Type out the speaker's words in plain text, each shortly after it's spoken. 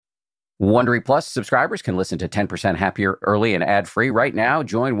Wondery Plus subscribers can listen to 10% Happier early and ad-free right now.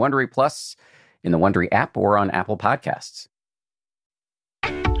 Join Wondery Plus in the Wondery app or on Apple Podcasts.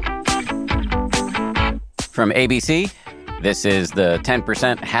 From ABC, this is the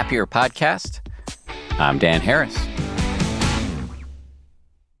 10% Happier podcast. I'm Dan Harris.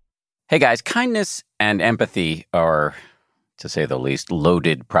 Hey guys, kindness and empathy are, to say the least,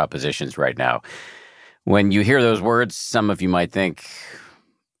 loaded propositions right now. When you hear those words, some of you might think,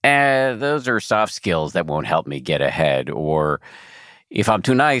 those are soft skills that won't help me get ahead, or if I'm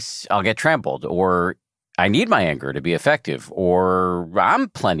too nice, I'll get trampled, or I need my anger to be effective, or I'm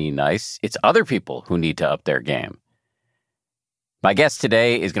plenty nice. It's other people who need to up their game. My guest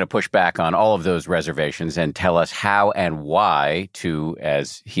today is going to push back on all of those reservations and tell us how and why to,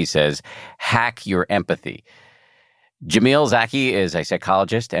 as he says, hack your empathy. Jamil Zaki is a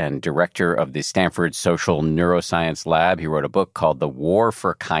psychologist and director of the Stanford Social Neuroscience Lab. He wrote a book called The War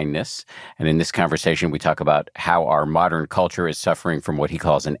for Kindness. And in this conversation, we talk about how our modern culture is suffering from what he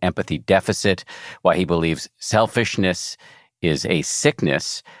calls an empathy deficit, why he believes selfishness is a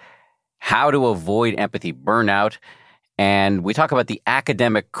sickness, how to avoid empathy burnout, and we talk about the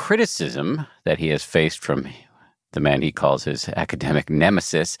academic criticism that he has faced from the man he calls his academic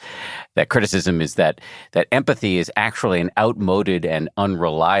nemesis. That criticism is that empathy is actually an outmoded and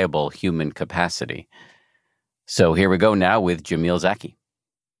unreliable human capacity. So here we go now with Jamil Zaki.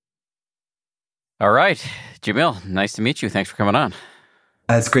 All right, Jamil, nice to meet you. Thanks for coming on.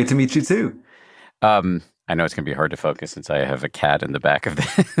 It's great to meet you too. I know it's going to be hard to focus since I have a cat in the back of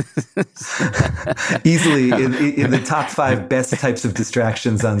this. Easily in the top 5 best types of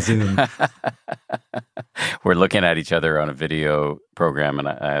distractions on Zoom. We're looking at each other on a video program, and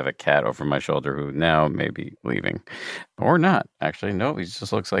I have a cat over my shoulder who now may be leaving. Or not. Actually, no, he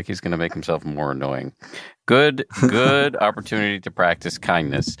just looks like he's going to make himself more annoying. Good opportunity to practice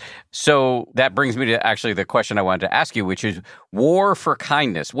kindness. So that brings me to actually the question I wanted to ask you, which is War for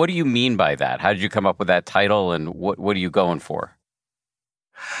Kindness. What do you mean by that? How did you come up with that title, and what are you going for?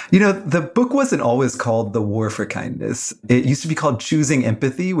 You know, the book wasn't always called The War for Kindness. It used to be called Choosing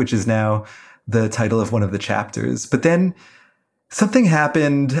Empathy, which is now the title of one of the chapters. But then something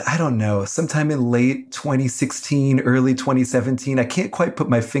happened, I don't know, sometime in late 2016, early 2017. I can't quite put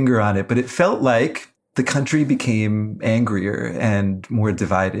my finger on it, but it felt like the country became angrier and more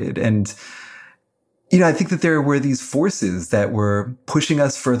divided. And, you know, I think that there were these forces that were pushing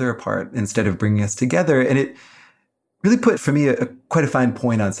us further apart instead of bringing us together. And it really put, for me, quite a fine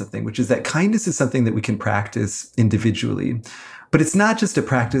point on something, which is that kindness is something that we can practice individually. But it's not just a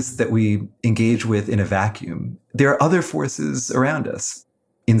practice that we engage with in a vacuum. There are other forces around us,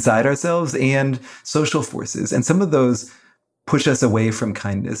 inside ourselves, and social forces. And some of those push us away from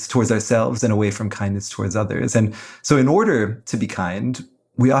kindness towards ourselves and away from kindness towards others. And so in order to be kind,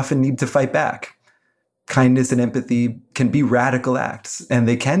 we often need to fight back. Kindness and empathy can be radical acts, and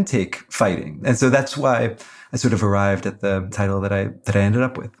they can take fighting. And so that's why I sort of arrived at the title that I ended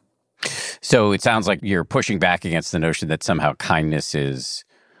up with. So it sounds like you're pushing back against the notion that somehow kindness is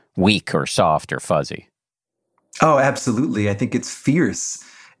weak or soft or fuzzy. Oh, absolutely. I think it's fierce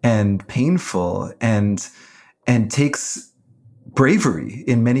and painful and takes bravery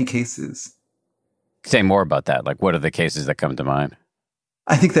in many cases. Say more about that. Like, what are the cases that come to mind?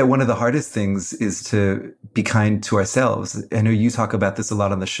 I think that one of the hardest things is to be kind to ourselves. I know you talk about this a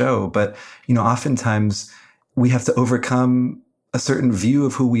lot on the show, but, you know, oftentimes we have to overcome a certain view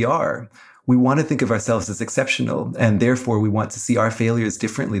of who we are. We want to think of ourselves as exceptional, and therefore we want to see our failures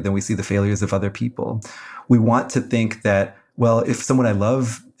differently than we see the failures of other people. We want to think that, well, if someone I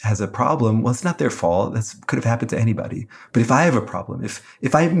love has a problem, well, it's not their fault. That could have happened to anybody. But if I have a problem,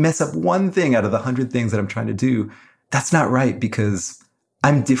 if I mess up one thing out of the 100 things that I'm trying to do, that's not right because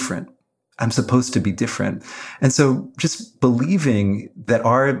I'm different. I'm supposed to be different. And so just believing that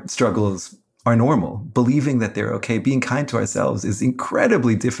our struggles are normal, believing that they're okay, being kind to ourselves is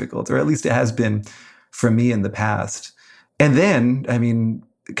incredibly difficult, or at least it has been for me in the past. And then, I mean,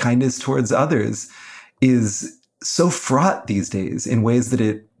 kindness towards others is so fraught these days in ways that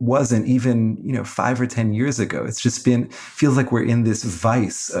it wasn't even, 5 or 10 years ago. It's just feels like we're in this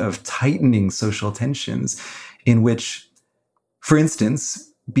vice of tightening social tensions in which, for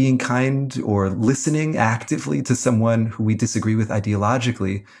instance, being kind or listening actively to someone who we disagree with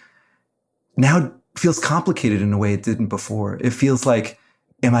ideologically now feels complicated in a way it didn't before. It feels like,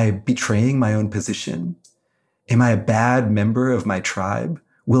 am I betraying my own position? Am I a bad member of my tribe?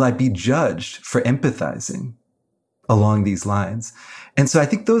 Will I be judged for empathizing along these lines? And so I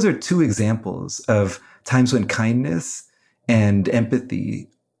think those are 2 examples of times when kindness and empathy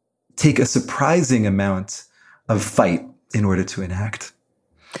take a surprising amount of fight in order to enact.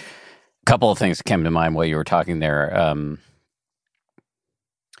 couple of things came to mind while you were talking there.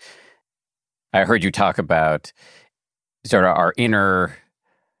 I heard you talk about sort of our inner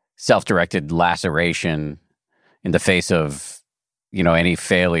self-directed laceration in the face of, any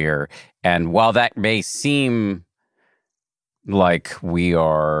failure. And while that may seem like we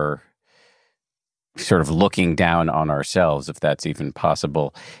are sort of looking down on ourselves, if that's even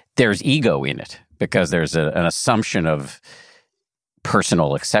possible, there's ego in it because there's an assumption of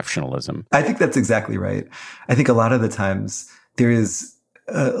personal exceptionalism. I think that's exactly right. I think a lot of the times there is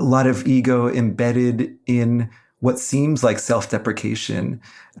a lot of ego embedded in what seems like self-deprecation,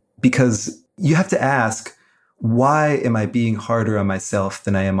 because you have to ask, why am I being harder on myself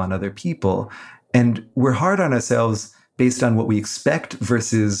than I am on other people? And we're hard on ourselves based on what we expect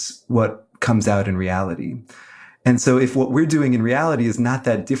versus what comes out in reality. And so if what we're doing in reality is not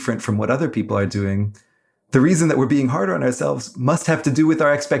that different from what other people are doing, the reason that we're being harder on ourselves must have to do with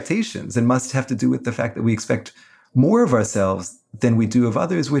our expectations and must have to do with the fact that we expect more of ourselves than we do of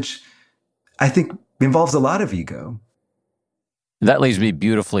others, which I think involves a lot of ego. That leads me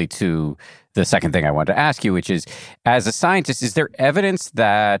beautifully to the second thing I wanted to ask you, which is, as a scientist, is there evidence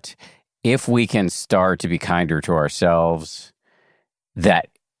that if we can start to be kinder to ourselves, that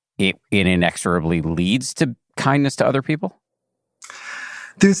it inexorably leads to kindness to other people?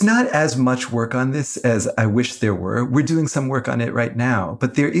 There's not as much work on this as I wish there were. We're doing some work on it right now,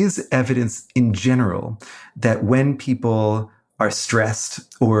 but there is evidence in general that when people are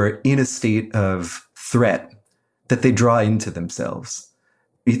stressed or in a state of threat, that they draw into themselves.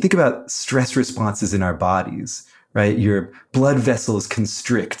 You think about stress responses in our bodies, right? Your blood vessels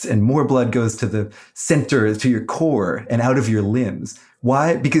constrict and more blood goes to the center, to your core and out of your limbs.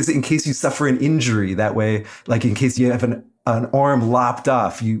 Why? Because in case you suffer an injury that way, like in case you have an arm lopped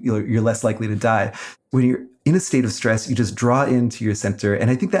off, you're less likely to die. When you're in a state of stress, you just draw into your center.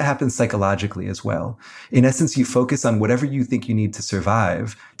 And I think that happens psychologically as well. In essence, you focus on whatever you think you need to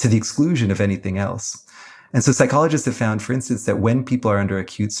survive to the exclusion of anything else. And so psychologists have found, for instance, that when people are under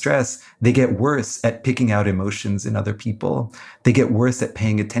acute stress, they get worse at picking out emotions in other people. They get worse at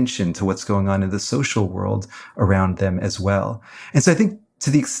paying attention to what's going on in the social world around them as well. And so I think to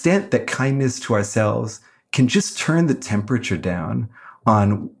the extent that kindness to ourselves can just turn the temperature down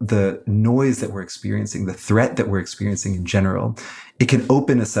on the noise that we're experiencing, the threat that we're experiencing in general, it can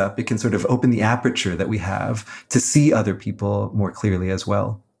open us up. It can sort of open the aperture that we have to see other people more clearly as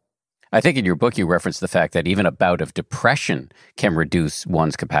well. I think in your book, you referenced the fact that even a bout of depression can reduce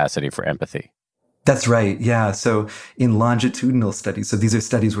one's capacity for empathy. That's right. Yeah. So in longitudinal studies, so these are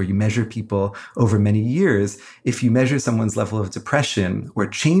studies where you measure people over many years. If you measure someone's level of depression or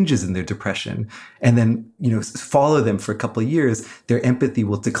changes in their depression and then, follow them for a couple of years, their empathy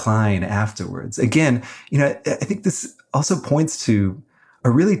will decline afterwards. Again, I think this also points to a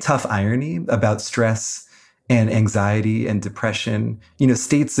really tough irony about stress and anxiety and depression,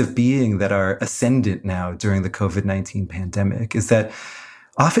 states of being that are ascendant now during the COVID-19 pandemic, is that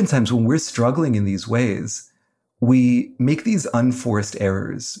oftentimes when we're struggling in these ways, we make these unforced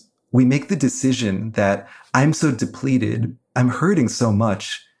errors. We make the decision that I'm so depleted, I'm hurting so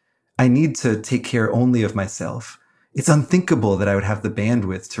much, I need to take care only of myself. It's unthinkable that I would have the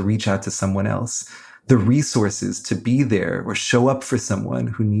bandwidth to reach out to someone else, the resources to be there or show up for someone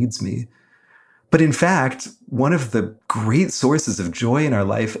who needs me. But in fact, one of the great sources of joy in our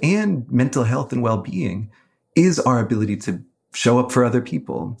life and mental health and well-being is our ability to show up for other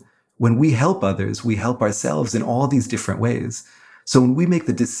people. When we help others, we help ourselves in all these different ways. So when we make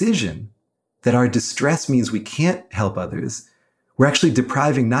the decision that our distress means we can't help others, we're actually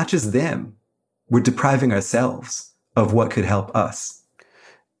depriving not just them, we're depriving ourselves of what could help us.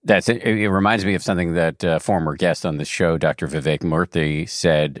 That's it. It reminds me of something that a former guest on the show, Dr. Vivek Murthy,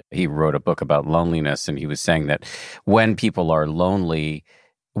 said. He wrote a book about loneliness, and he was saying that when people are lonely,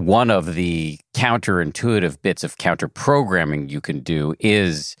 one of the counterintuitive bits of counter-programming you can do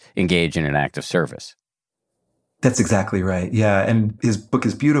is engage in an act of service. That's exactly right. Yeah. And his book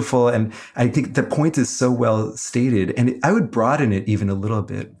is beautiful. And I think the point is so well stated. And I would broaden it even a little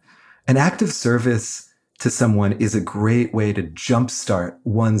bit. An act of service to someone is a great way to jumpstart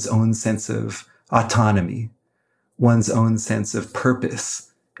one's own sense of autonomy, one's own sense of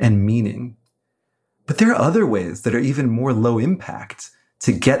purpose and meaning. But there are other ways that are even more low impact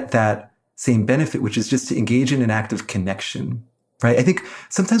to get that same benefit, which is just to engage in an act of connection, right? I think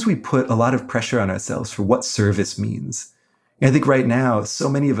sometimes we put a lot of pressure on ourselves for what service means. And I think right now, so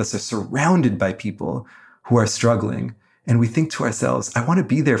many of us are surrounded by people who are struggling. And we think to ourselves, I want to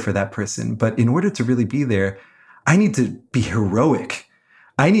be there for that person. But in order to really be there, I need to be heroic.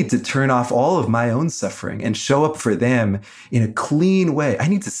 I need to turn off all of my own suffering and show up for them in a clean way. I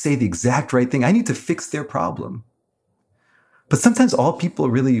need to say the exact right thing. I need to fix their problem. But sometimes all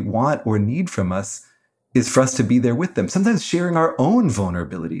people really want or need from us is for us to be there with them. Sometimes sharing our own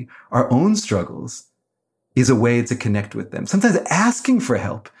vulnerability, our own struggles, is a way to connect with them. Sometimes asking for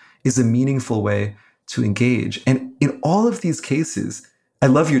help is a meaningful way to engage. And in all of these cases, I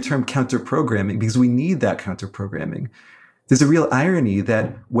love your term counter-programming because we need that counter-programming. There's a real irony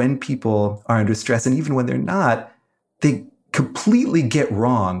that when people are under stress, and even when they're not, they completely get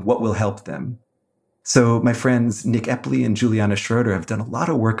wrong what will help them. So my friends Nick Epley and Juliana Schroeder have done a lot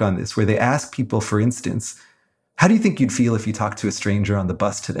of work on this, where they ask people, for instance, how do you think you'd feel if you talked to a stranger on the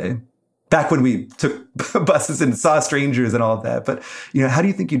bus today? Back when we took buses and saw strangers and all of that. But, how do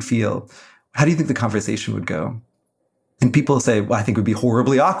you think you'd feel? How do you think the conversation would go? And people say, well, I think it would be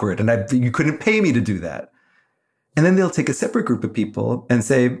horribly awkward, and you couldn't pay me to do that. And then they'll take a separate group of people and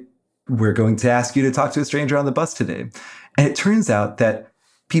say, we're going to ask you to talk to a stranger on the bus today. And it turns out that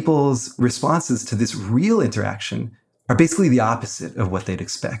people's responses to this real interaction are basically the opposite of what they'd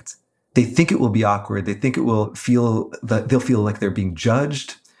expect. They think it will be awkward. They think they'll feel like they're being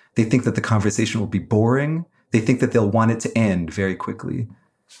judged. They think that the conversation will be boring. They think that they'll want it to end very quickly.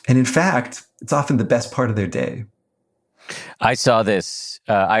 And in fact, it's often the best part of their day. I saw this.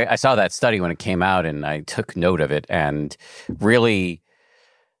 I saw that study when it came out, and I took note of it and really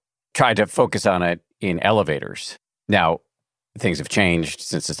tried to focus on it in elevators. Now, things have changed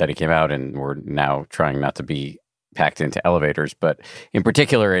since the study came out, and we're now trying not to be packed into elevators. But in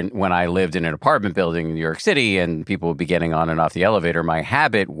particular, when I lived in an apartment building in New York City and people would be getting on and off the elevator, my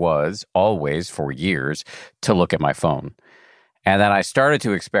habit was always, for years, to look at my phone. And then I started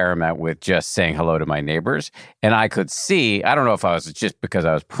to experiment with just saying hello to my neighbors. And I could see, I don't know if I was just because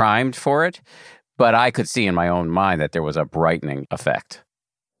I was primed for it, but I could see in my own mind that there was a brightening effect.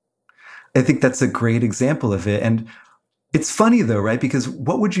 I think that's a great example of it. And it's funny though, right? Because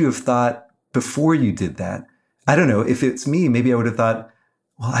what would you have thought before you did that? I don't know. If it's me, maybe I would have thought,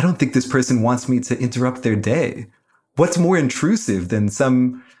 well, I don't think this person wants me to interrupt their day. What's more intrusive than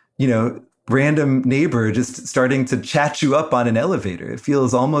some, random neighbor just starting to chat you up on an elevator? It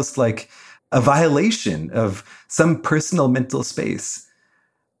feels almost like a violation of some personal mental space.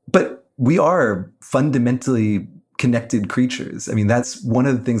 But we are fundamentally connected creatures. I mean, that's one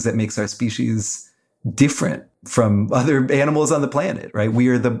of the things that makes our species different from other animals on the planet, right? We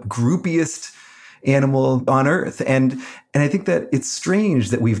are the groupiest animal on Earth. And I think that it's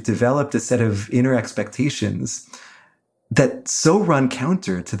strange that we've developed a set of inner expectations that so run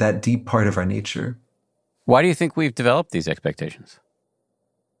counter to that deep part of our nature. Why do you think we've developed these expectations?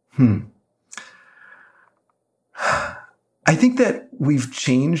 I think that we've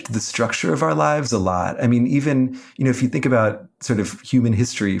changed the structure of our lives a lot. I mean, even, if you think about sort of human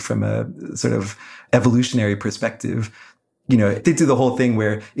history from a sort of evolutionary perspective, they do the whole thing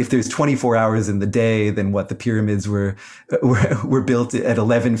where if there's 24 hours in the day, then the pyramids were built at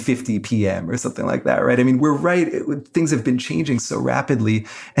 11:50 p.m. or something like that, right? I mean, we're right. Things have been changing so rapidly.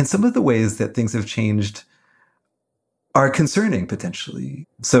 And some of the ways that things have changed are concerning potentially.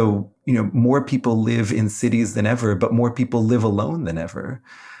 So, more people live in cities than ever, but more people live alone than ever.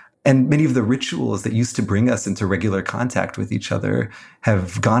 And many of the rituals that used to bring us into regular contact with each other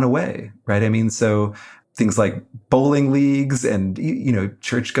have gone away, right? I mean, so things like bowling leagues and,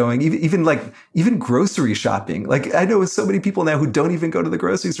 church going, even grocery shopping. Like, I know so many people now who don't even go to the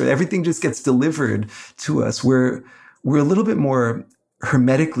grocery store. Everything just gets delivered to us. We're a little bit more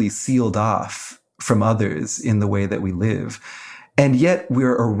hermetically sealed off from others in the way that we live. And yet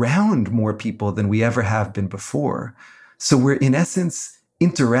we're around more people than we ever have been before. So we're in essence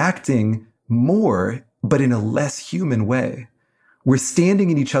interacting more, but in a less human way. We're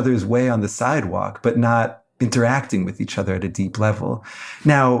standing in each other's way on the sidewalk, but not interacting with each other at a deep level.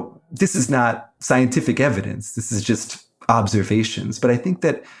 Now, this is not scientific evidence. This is just observations. But I think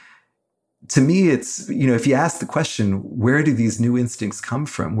that to me, it's, if you ask the question, where do these new instincts come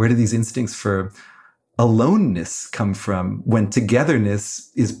from? Where do these instincts for aloneness come from when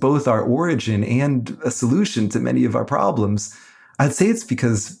togetherness is both our origin and a solution to many of our problems? I'd say it's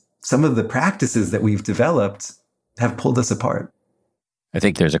because some of the practices that we've developed have pulled us apart. I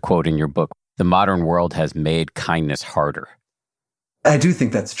think there's a quote in your book, "The modern world has made kindness harder." I do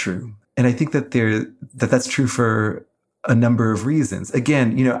think that's true. And I think that that's true for a number of reasons.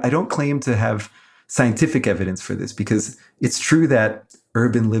 Again, I don't claim to have scientific evidence for this because it's true that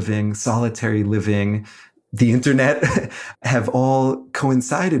urban living, solitary living, the internet have all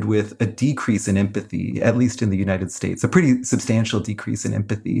coincided with a decrease in empathy, at least in the United States, a pretty substantial decrease in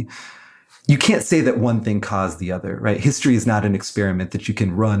empathy. you can't say that one thing caused the other, right? History is not an experiment that you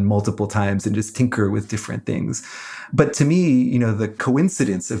can run multiple times and just tinker with different things. But to me, the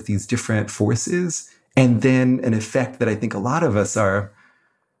coincidence of these different forces and then an effect that I think a lot of us are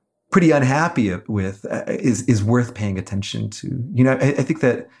pretty unhappy with is worth paying attention to. I think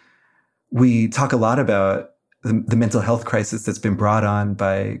that we talk a lot about the mental health crisis that's been brought on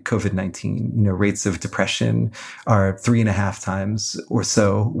by COVID-19. Rates of depression are 3.5 times or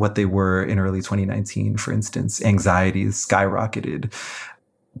so what they were in early 2019, for instance. Anxiety has skyrocketed.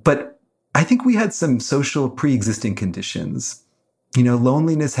 But I think we had some social pre-existing conditions.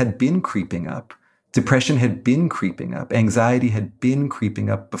 Loneliness had been creeping up. Depression had been creeping up. Anxiety had been creeping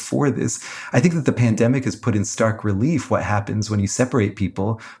up before this. I think that the pandemic has put in stark relief what happens when you separate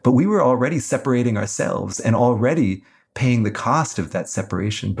people, but we were already separating ourselves and already paying the cost of that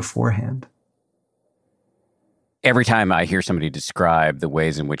separation beforehand. Every time I hear somebody describe the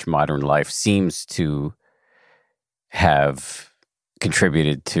ways in which modern life seems to have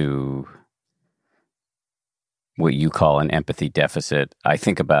contributed to what you call an empathy deficit, I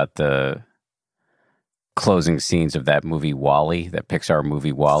think about the closing scenes of that movie WALL-E, that Pixar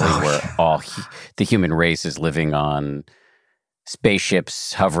movie WALL-E, where the human race is living on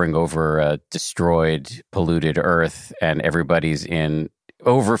spaceships hovering over a destroyed, polluted Earth, and everybody's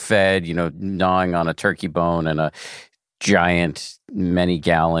overfed, gnawing on a turkey bone and a giant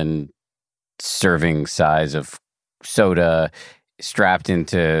many-gallon serving size of soda, strapped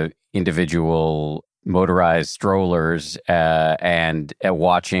into individual motorized strollers, and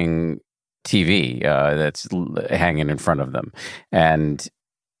watching TV that's hanging in front of them. And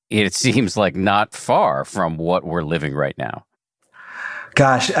it seems like not far from what we're living right now.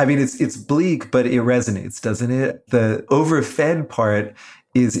 Gosh, I mean, it's bleak, but it resonates, doesn't it? The overfed part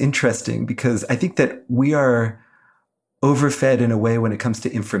is interesting because I think that we are overfed in a way when it comes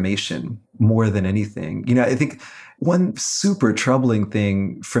to information more than anything. I think one super troubling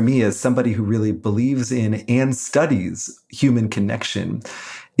thing for me as somebody who really believes in and studies human connection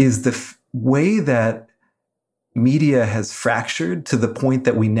is the way that media has fractured to the point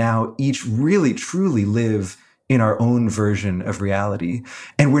that we now each really truly live in our own version of reality.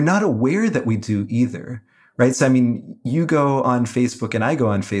 And we're not aware that we do either, right? So, I mean, you go on Facebook and I go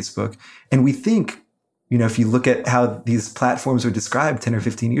on Facebook and we think, if you look at how these platforms were described 10 or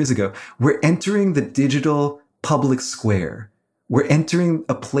 15 years ago, we're entering the digital public square. We're entering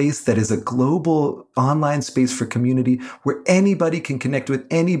a place that is a global online space for community where anybody can connect with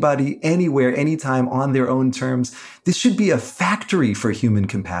anybody, anywhere, anytime on their own terms. This should be a factory for human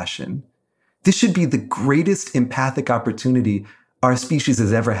compassion. This should be the greatest empathic opportunity our species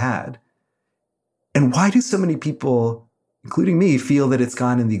has ever had. And why do so many people, including me, feel that it's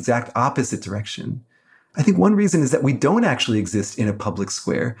gone in the exact opposite direction? I think one reason is that we don't actually exist in a public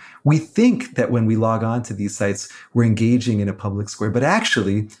square. We think that when we log on to these sites, we're engaging in a public square, but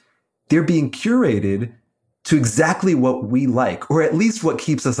actually they're being curated to exactly what we like, or at least what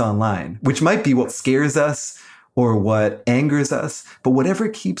keeps us online, which might be what scares us or what angers us, but whatever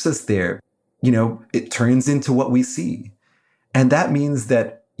keeps us there, it turns into what we see. And that means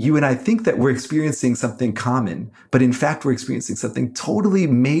that you and I think that we're experiencing something common, but in fact, we're experiencing something totally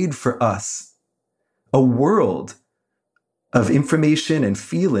made for us. A world of information and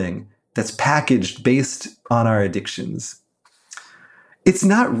feeling that's packaged based on our addictions. It's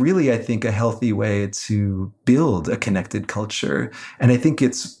not really, I think, a healthy way to build a connected culture. And I think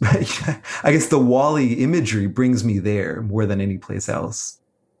I guess the WALL-E imagery brings me there more than any place else.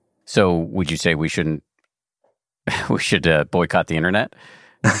 So would you say we should boycott the internet?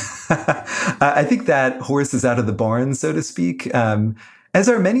 I think that horse is out of the barn, so to speak. As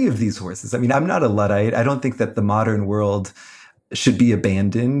are many of these horses. I mean, I'm not a Luddite. I don't think that the modern world should be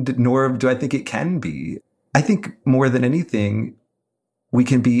abandoned, nor do I think it can be. I think more than anything, we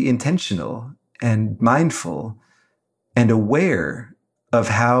can be intentional and mindful and aware of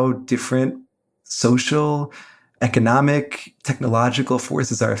how different social, economic, technological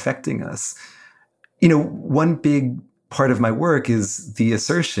forces are affecting us. One big part of my work is the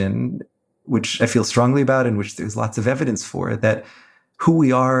assertion, which I feel strongly about and which there's lots of evidence for, that who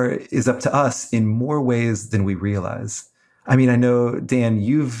we are is up to us in more ways than we realize. I mean, I know, Dan,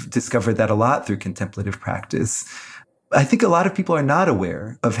 you've discovered that a lot through contemplative practice. I think a lot of people are not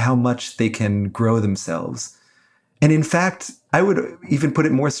aware of how much they can grow themselves. And in fact, I would even put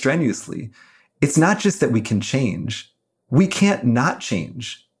it more strenuously. It's not just that we can change. We can't not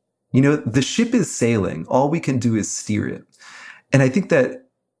change. The ship is sailing. All we can do is steer it. And I think that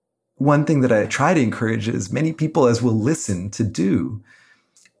one thing that I try to encourage as many people as will listen to do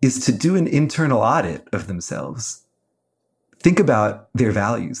is to do an internal audit of themselves. think about their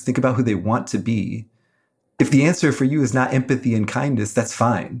values, think about who they want to be. If the answer for you is not empathy and kindness, that's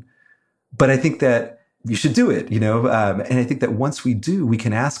fine. But I think that you should do it, and I think that once we do, we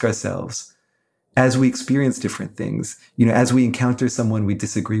can ask ourselves, as we experience different things, as we encounter someone we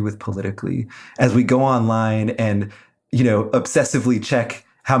disagree with politically, as we go online and, obsessively check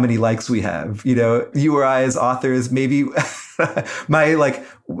how many likes we have, you or I as authors, maybe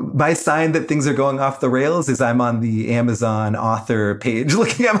my sign that things are going off the rails is I'm on the Amazon author page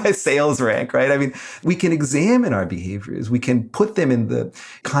looking at my sales rank, right? I mean, we can examine our behaviors. We can put them in the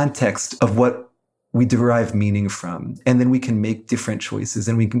context of what we derive meaning from, and then we can make different choices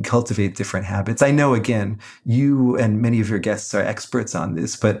and we can cultivate different habits. I know, again, you and many of your guests are experts on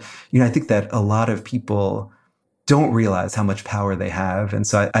this, but, I think that a lot of people don't realize how much power they have. And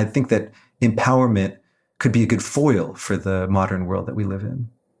so I think that empowerment could be a good foil for the modern world that we live in.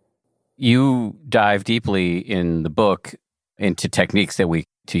 You dive deeply in the book into techniques that we,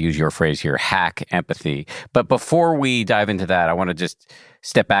 to use your phrase here, hack empathy. But before we dive into that, I want to just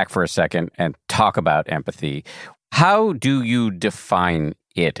step back for a second and talk about empathy. How do you define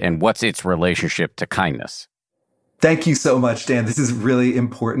it, and what's its relationship to kindness? Thank you so much, Dan. This is really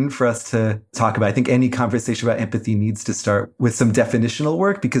important for us to talk about. I think any conversation about empathy needs to start with some definitional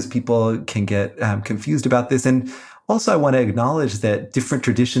work because people can get confused about this. And also, I want to acknowledge that different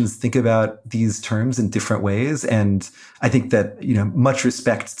traditions think about these terms in different ways. And I think that, much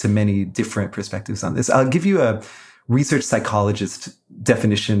respect to many different perspectives on this. I'll give you a research psychologist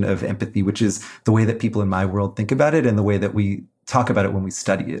definition of empathy, which is the way that people in my world think about it and the way that we talk about it when we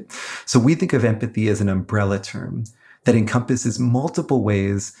study it. So we think of empathy as an umbrella term that encompasses multiple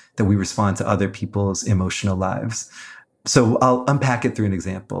ways that we respond to other people's emotional lives. So I'll unpack it through an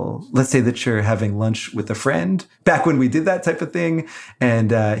example. Let's say that you're having lunch with a friend, back when we did that type of thing,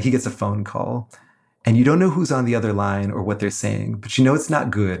 and he gets a phone call. And you don't know who's on the other line or what they're saying, but it's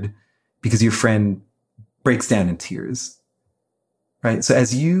not good because your friend breaks down in tears, right? So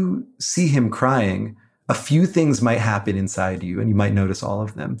as you see him crying, a few things might happen inside you, and you might notice all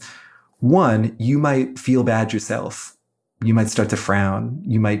of them. One, you might feel bad yourself. You might start to frown.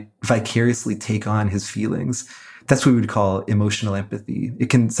 You might vicariously take on his feelings. That's what we would call emotional empathy. It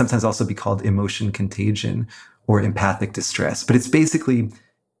can sometimes also be called emotion contagion or empathic distress, but it's basically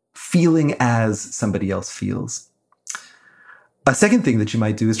feeling as somebody else feels. A second thing that you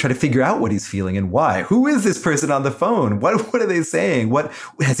might do is try to figure out what he's feeling and why. Who is this person on the phone? What are they saying? What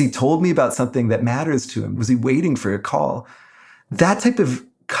has he told me about something that matters to him? Was he waiting for a call? That type of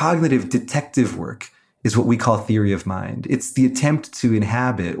cognitive detective work is what we call theory of mind. It's the attempt to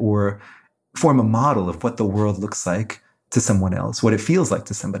inhabit or form a model of what the world looks like to someone else, what it feels like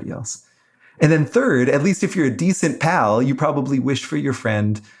to somebody else. And then third, at least if you're a decent pal, you probably wish for your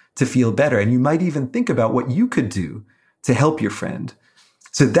friend to feel better. And you might even think about what you could do to help your friend.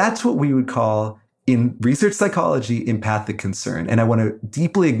 So that's what we would call, in research psychology, empathic concern. And I want to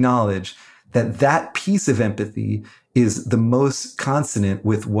deeply acknowledge that that piece of empathy is the most consonant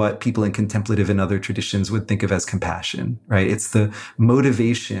with what people in contemplative and other traditions would think of as compassion, right? It's the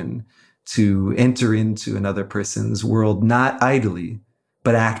motivation to enter into another person's world, not idly,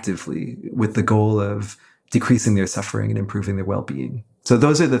 but actively, with the goal of decreasing their suffering and improving their well-being. So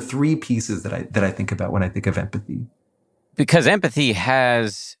those are the three pieces that I think about when I think of empathy. Because empathy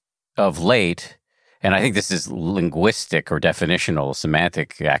has, of late, and I think this is linguistic or definitional,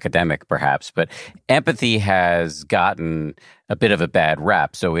 semantic, academic perhaps, but empathy has gotten a bit of a bad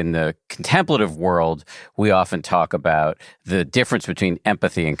rap. So in the contemplative world, we often talk about the difference between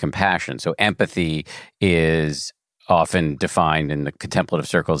empathy and compassion. So empathy is often defined in the contemplative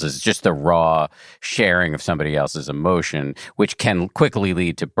circles as just the raw sharing of somebody else's emotion, which can quickly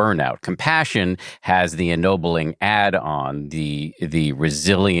lead to burnout. Compassion has the ennobling add-on, the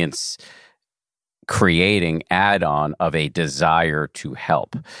resilience creating add-on of a desire to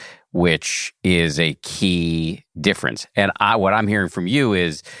help, which is a key difference. And what I'm hearing from you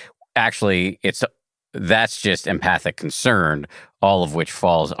is actually that's just empathic concern, all of which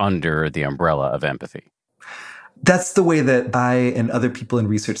falls under the umbrella of empathy. That's the way that I and other people in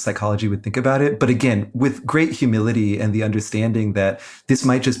research psychology would think about it. But again, with great humility and the understanding that this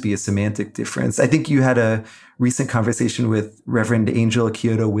might just be a semantic difference. I think you had a recent conversation with Reverend Angel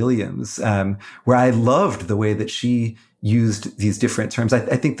Kyoto Williams, where I loved the way that she used these different terms. I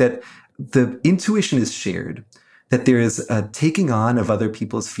think that the intuition is shared, that there is a taking on of other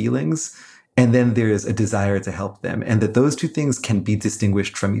people's feelings, and then there is a desire to help them, and that those two things can be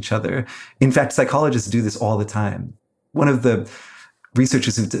distinguished from each other. In fact, psychologists do this all the time. One of the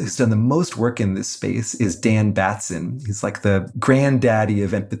researchers who's done the most work in this space is Dan Batson. He's like the granddaddy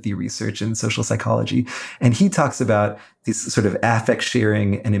of empathy research in social psychology. And he talks about this sort of affect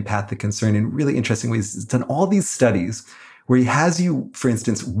sharing and empathic concern in really interesting ways. He's done all these studies where he has you, for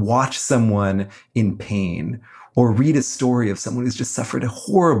instance, watch someone in pain or read a story of someone who's just suffered a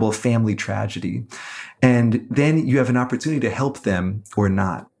horrible family tragedy. And then you have an opportunity to help them or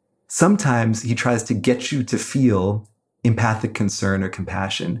not. Sometimes he tries to get you to feel empathic concern or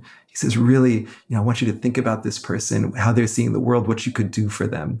compassion. He says, really, I want you to think about this person, how they're seeing the world, what you could do for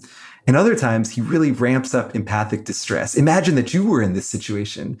them. And other times he really ramps up empathic distress. Imagine that you were in this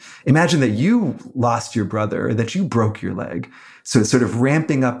situation. Imagine that you lost your brother or that you broke your leg. So it's sort of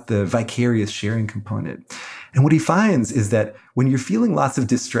ramping up the vicarious sharing component. And what he finds is that when you're feeling lots of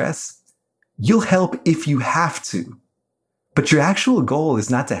distress, you'll help if you have to. But your actual goal is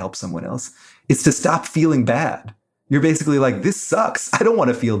not to help someone else. It's to stop feeling bad. You're basically like, this sucks. I don't want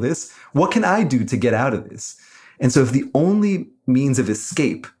to feel this. What can I do to get out of this? And so if the only means of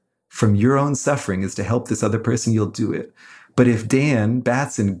escape from your own suffering is to help this other person, you'll do it. But if Dan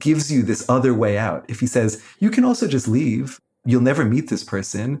Batson gives you this other way out, if he says, you can also just leave, you'll never meet this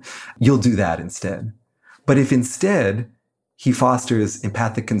person, you'll do that instead. But if instead he fosters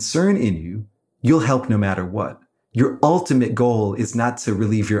empathic concern in you, you'll help no matter what. Your ultimate goal is not to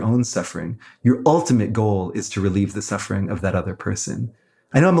relieve your own suffering. Your ultimate goal is to relieve the suffering of that other person.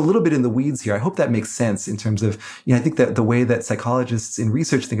 I know I'm a little bit in the weeds here. I hope that makes sense in terms of, I think that the way that psychologists in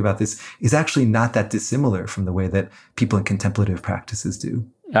research think about this is actually not that dissimilar from the way that people in contemplative practices do.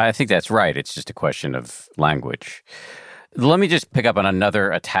 I think that's right. It's just a question of language. Let me just pick up on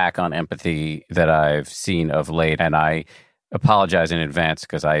another attack on empathy that I've seen of late, and I apologize in advance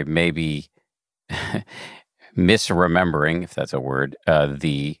because I may be misremembering, if that's a word,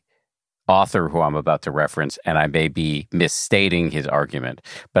 the author who I'm about to reference, and I may be misstating his argument,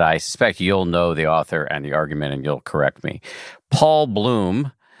 but I suspect you'll know the author and the argument and you'll correct me. Paul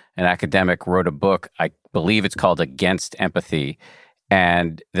Bloom, an academic, wrote a book, I believe it's called Against Empathy,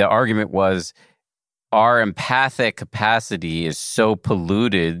 and the argument was our empathic capacity is so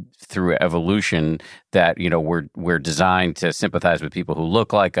polluted through evolution that, we're designed to sympathize with people who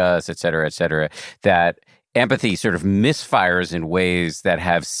look like us, et cetera, that empathy sort of misfires in ways that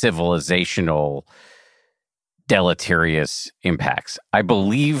have civilizational deleterious impacts. I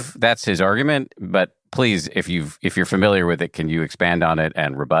believe that's his argument, but please, if you're familiar with it, can you expand on it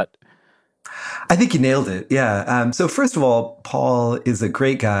and rebut? I think you nailed it. Yeah. So first of all, Paul is a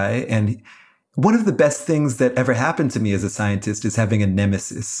great guy. And one of the best things that ever happened to me as a scientist is having a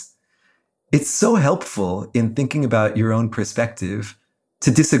nemesis. It's so helpful in thinking about your own perspective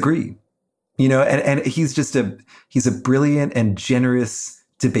to disagree. And he's a brilliant and generous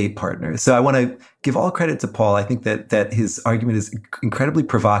debate partner. So I want to give all credit to Paul. I think that his argument is incredibly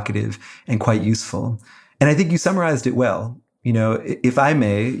provocative and quite useful. And I think you summarized it well. If I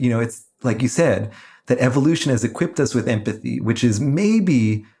may, it's like you said, that evolution has equipped us with empathy, which is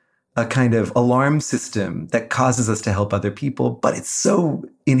maybe a kind of alarm system that causes us to help other people, but it's so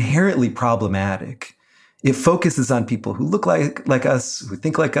inherently problematic. It focuses on people who look like us, who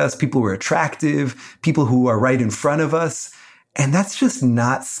think like us, people who are attractive, people who are right in front of us. And that's just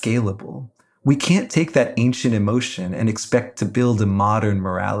not scalable. We can't take that ancient emotion and expect to build a modern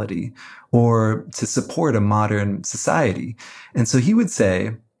morality or to support a modern society. And so he would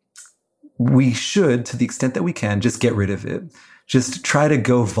say, we should, to the extent that we can, just get rid of it. Just try to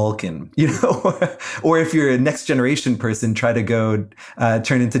go Vulcan, or if you're a next generation person, try to go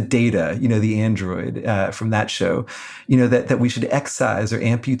turn into Data, the android from that show, that we should excise or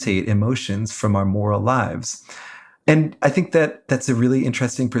amputate emotions from our moral lives. And I think that that's a really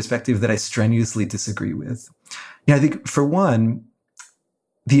interesting perspective that I strenuously disagree with. I think for one,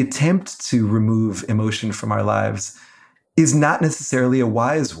 the attempt to remove emotion from our lives is not necessarily a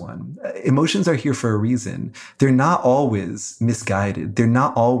wise one. Emotions are here for a reason. They're not always misguided. They're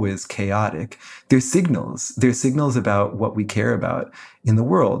not always chaotic. They're signals. They're signals about what we care about in the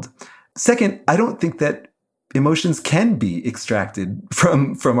world. Second, I don't think that emotions can be extracted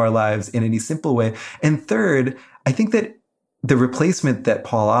from our lives in any simple way. And third, I think that the replacement that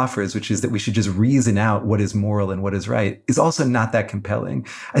Paul offers, which is that we should just reason out what is moral and what is right, is also not that compelling.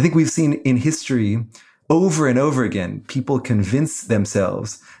 I think we've seen in history over and over again, people convince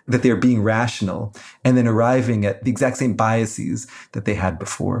themselves that they're being rational and then arriving at the exact same biases that they had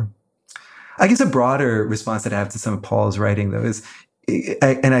before. I guess a broader response that I have to some of Paul's writing, though, is,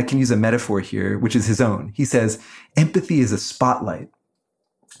 and I can use a metaphor here, which is his own. He says, empathy is a spotlight.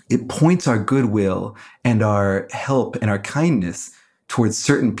 It points our goodwill and our help and our kindness towards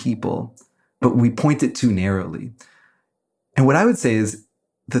certain people, but we point it too narrowly. And what I would say is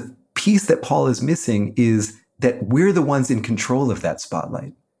the piece that Paul is missing is that we're the ones in control of that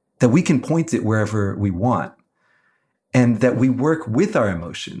spotlight, that we can point it wherever we want, and that we work with our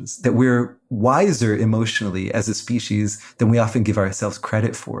emotions, that we're wiser emotionally as a species than we often give ourselves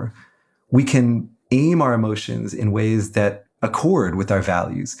credit for. We can aim our emotions in ways that accord with our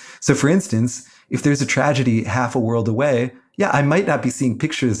values. So for instance, if there's a tragedy half a world away, yeah, I might not be seeing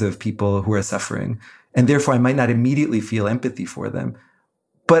pictures of people who are suffering, and therefore I might not immediately feel empathy for them.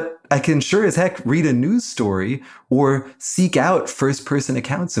 But I can sure as heck read a news story or seek out first-person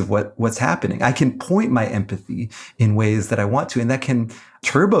accounts of what's happening. I can point my empathy in ways that I want to, and that can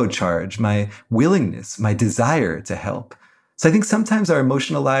turbocharge my willingness, my desire to help. So I think sometimes our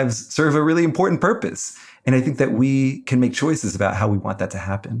emotional lives serve a really important purpose. And I think that we can make choices about how we want that to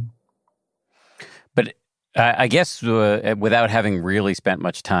happen. But I guess without having really spent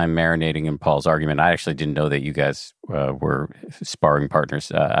much time marinating in Paul's argument, I actually didn't know that you guys were sparring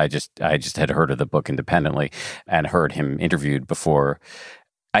partners. I just had heard of the book independently and heard him interviewed before.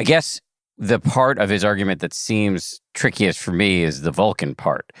 I guess the part of his argument that seems trickiest for me is the Vulcan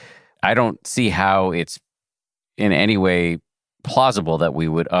part. I don't see how it's in any way plausible that we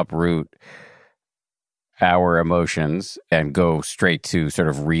would uproot our emotions and go straight to sort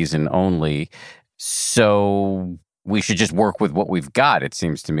of reason only. So we should just work with what we've got, it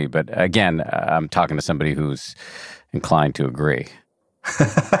seems to me. But again, I'm talking to somebody who's inclined to agree.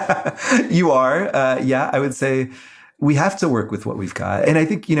 You are. Yeah, I would say we have to work with what we've got. And I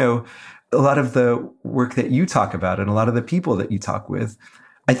think, a lot of the work that you talk about and a lot of the people that you talk with,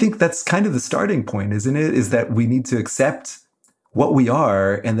 I think that's kind of the starting point, isn't it? Is that we need to accept what we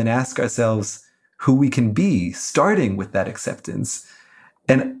are and then ask ourselves who we can be, starting with that acceptance.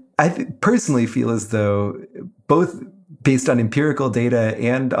 And I personally feel as though, both based on empirical data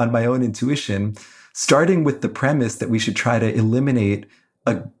and on my own intuition, starting with the premise that we should try to eliminate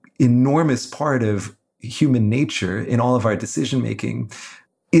an enormous part of human nature in all of our decision-making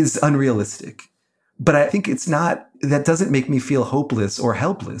is unrealistic. But I think that doesn't make me feel hopeless or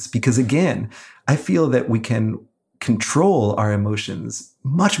helpless, because again, I feel that we can control our emotions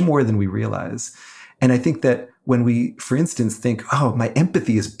much more than we realize. And I think that when we, for instance, think, oh, my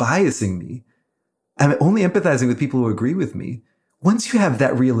empathy is biasing me, I'm only empathizing with people who agree with me. Once you have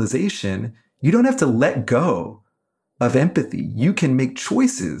that realization, you don't have to let go of empathy. You can make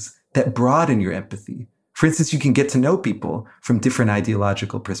choices that broaden your empathy. For instance, you can get to know people from different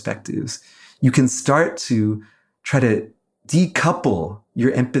ideological perspectives. You can start to try to decouple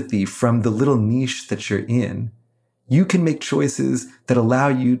your empathy from the little niche that you're in. You can make choices that allow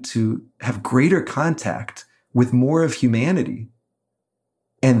you to have greater contact with more of humanity,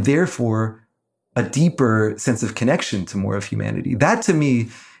 and therefore a deeper sense of connection to more of humanity. That, to me,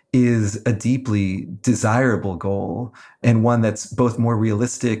 is a deeply desirable goal, and one that's both more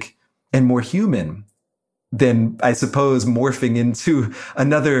realistic and more human than, I suppose, morphing into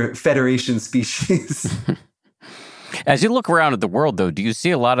another Federation species. As you look around at the world, though, do you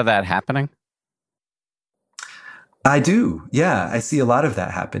see a lot of that happening? I do. Yeah, I see a lot of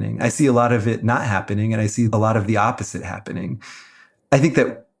that happening. I see a lot of it not happening, and I see a lot of the opposite happening. I think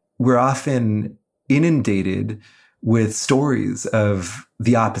that we're often inundated with stories of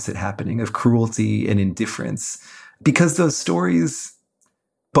the opposite happening, of cruelty and indifference, because those stories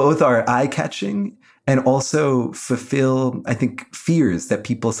both are eye-catching and also fulfill, I think, fears that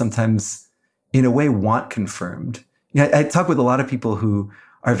people sometimes, in a way, want confirmed. I talk with a lot of people who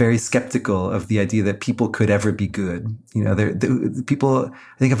are very skeptical of the idea that people could ever be good. People,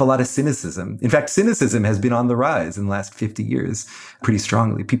 I think, have a lot of cynicism. In fact, cynicism has been on the rise in the last 50 years pretty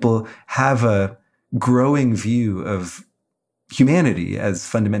strongly. People have a growing view of humanity as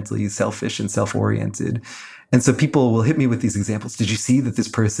fundamentally selfish and self-oriented. And so people will hit me with these examples. Did you see that this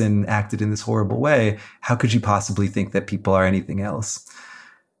person acted in this horrible way? How could you possibly think that people are anything else?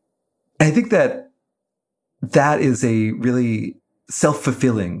 And I think that is a really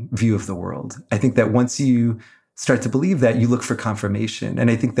self-fulfilling view of the world. I think that once you start to believe that, you look for confirmation.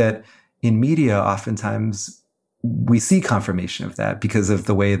 And I think that in media, oftentimes we see confirmation of that because of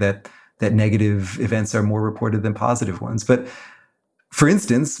the way that negative events are more reported than positive ones. But for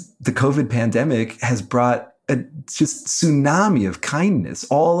instance, the COVID pandemic has brought a just tsunami of kindness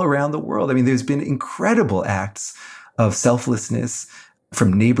all around the world. I mean, there's been incredible acts of selflessness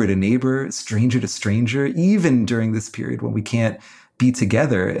from neighbor to neighbor, stranger to stranger, even during this period when we can't be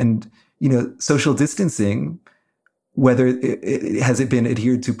together. And, social distancing, whether has it been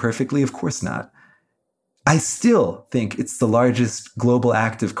adhered to perfectly? Of course not. I still think it's the largest global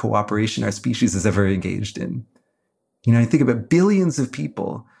act of cooperation our species has ever engaged in. I think about billions of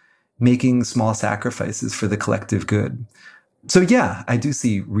people making small sacrifices for the collective good. So yeah, I do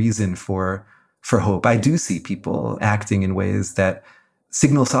see reason for hope. I do see people acting in ways that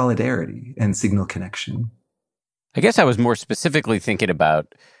signal solidarity and signal connection. I guess I was more specifically thinking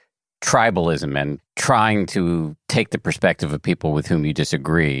about tribalism and trying to take the perspective of people with whom you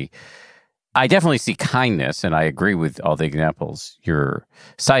disagree. I definitely see kindness, and I agree with all the examples you're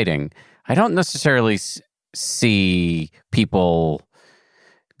citing. I don't necessarily see people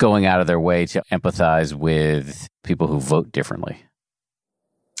going out of their way to empathize with people who vote differently.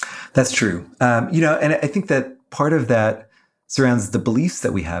 That's true. And I think that part of that surrounds the beliefs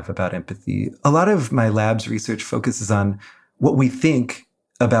that we have about empathy. A lot of my lab's research focuses on what we think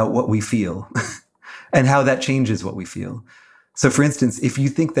about what we feel and how that changes what we feel. So for instance, if you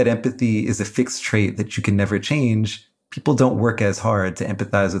think that empathy is a fixed trait that you can never change, people don't work as hard to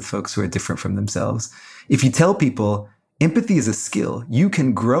empathize with folks who are different from themselves. If you tell people empathy is a skill, you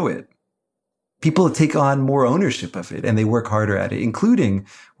can grow it, people take on more ownership of it and they work harder at it, including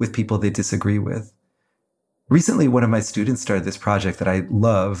with people they disagree with. Recently, one of my students started this project that I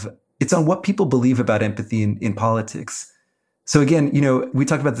love. It's on what people believe about empathy in politics. So again, we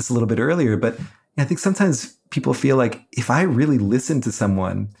talked about this a little bit earlier, but I think sometimes people feel like if I really listen to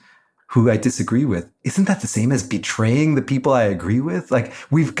someone who I disagree with, isn't that the same as betraying the people I agree with? Like,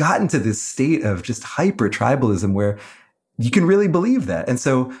 we've gotten to this state of just hyper tribalism where you can really believe that. And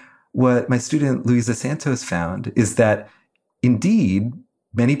so what my student Luisa Santos found is that indeed,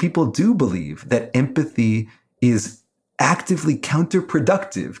 many people do believe that empathy is actively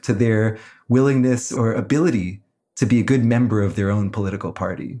counterproductive to their willingness or ability to be a good member of their own political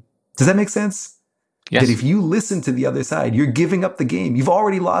party. Does that make sense? Yes. That if you listen to the other side, you're giving up the game. You've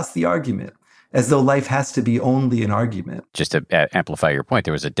already lost the argument, as though life has to be only an argument. Just to amplify your point,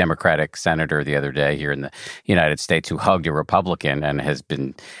 there was a Democratic senator the other day here in the United States who hugged a Republican and has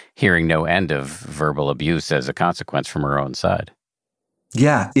been hearing no end of verbal abuse as a consequence from her own side.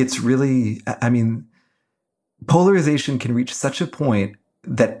 Yeah, it's really, polarization can reach such a point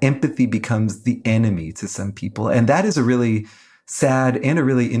that empathy becomes the enemy to some people. And that is a really sad and a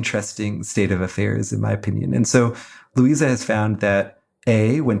really interesting state of affairs, in my opinion. And so Luisa has found that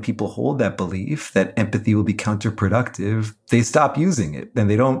when people hold that belief that empathy will be counterproductive, they stop using it and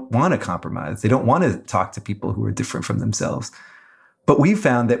they don't want to compromise. They don't want to talk to people who are different from themselves. But we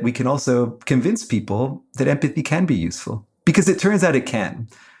found that we can also convince people that empathy can be useful, because it turns out it can.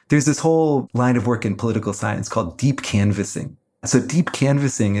 There's this whole line of work in political science called deep canvassing. So deep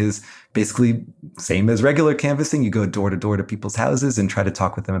canvassing is basically same as regular canvassing. You go door to door to people's houses and try to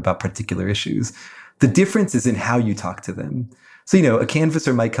talk with them about particular issues. The difference is in how you talk to them. So, a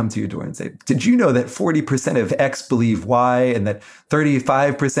canvasser might come to your door and say, did you know that 40% of X believe Y and that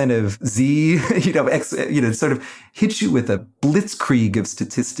 35% of Z, X, sort of hit you with a blitzkrieg of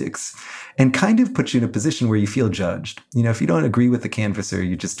statistics and kind of put you in a position where you feel judged. If you don't agree with the canvasser,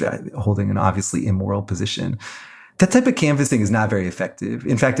 you're just holding an obviously immoral position. That type of canvassing is not very effective.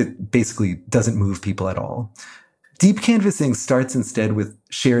 In fact, it basically doesn't move people at all. Deep canvassing starts instead with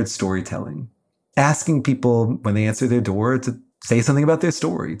shared storytelling, asking people when they answer their door to say something about their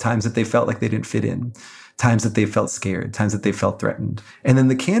story, times that they felt like they didn't fit in, times that they felt scared, times that they felt threatened. And then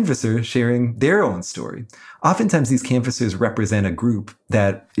the canvasser sharing their own story. Oftentimes these canvassers represent a group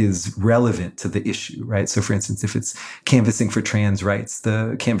that is relevant to the issue, right? So for instance, if it's canvassing for trans rights,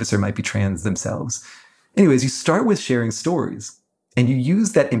 the canvasser might be trans themselves. Anyways, you start with sharing stories and you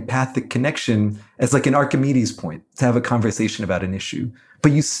use that empathic connection as like an Archimedes point to have a conversation about an issue.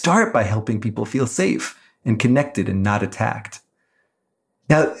 But you start by helping people feel safe and connected and not attacked.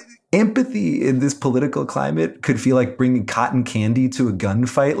 Now, empathy in this political climate could feel like bringing cotton candy to a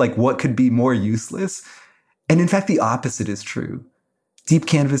gunfight. Like, what could be more useless? And in fact, the opposite is true. Deep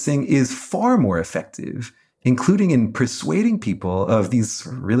canvassing is far more effective, including in persuading people of these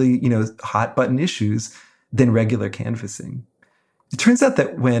really, hot button issues than regular canvassing. It turns out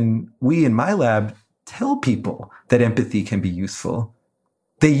that when we in my lab tell people that empathy can be useful,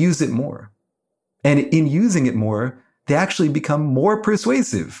 they use it more. And in using it more, they actually become more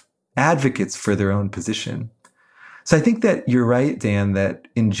persuasive advocates for their own position. So I think that you're right, Dan, that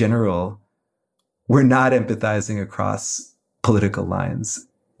in general, we're not empathizing across political lines.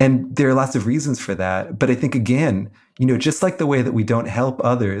 And there are lots of reasons for that. But I think, again, just like the way that we don't help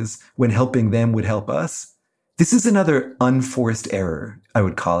others when helping them would help us, this is another unforced error, I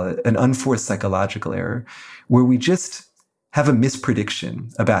would call it, an unforced psychological error, where we just have a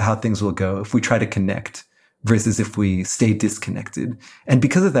misprediction about how things will go if we try to connect versus if we stay disconnected. And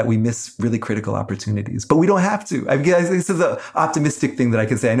because of that, we miss really critical opportunities. But we don't have to. I guess this is an optimistic thing that I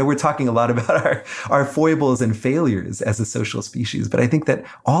can say. I know we're talking a lot about our foibles and failures as a social species, but I think that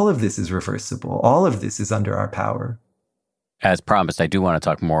all of this is reversible. All of this is under our power. As promised, I do want to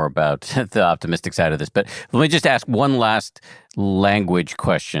talk more about the optimistic side of this, but let me just ask one last language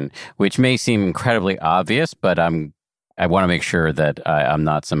question, which may seem incredibly obvious, but I want to make sure that I'm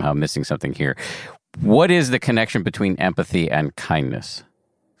not somehow missing something here. What is the connection between empathy and kindness?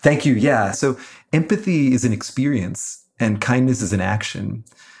 Thank you. Yeah. So empathy is an experience and kindness is an action.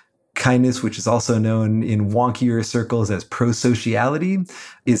 Kindness, which is also known in wonkier circles as prosociality,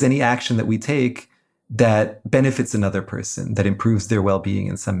 is any action that we take that benefits another person, that improves their well-being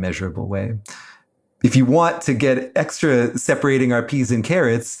in some measurable way. If you want to get extra separating our peas and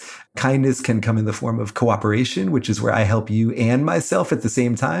carrots, kindness can come in the form of cooperation, which is where I help you and myself at the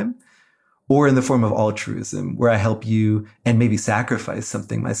same time, or in the form of altruism, where I help you and maybe sacrifice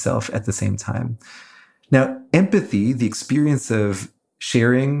something myself at the same time. Now, empathy, the experience of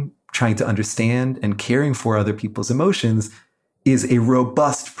sharing, trying to understand, and caring for other people's emotions, is a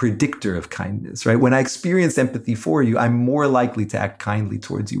robust predictor of kindness, right? When I experience empathy for you, I'm more likely to act kindly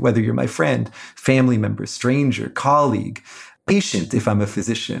towards you, whether you're my friend, family member, stranger, colleague, patient, if I'm a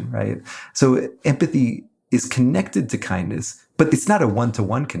physician, right? So empathy is connected to kindness, but it's not a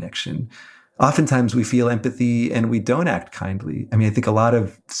one-to-one connection. Oftentimes we feel empathy and we don't act kindly. I mean, I think a lot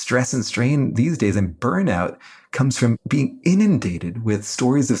of stress and strain these days and burnout comes from being inundated with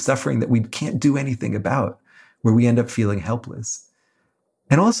stories of suffering that we can't do anything about, where we end up feeling helpless.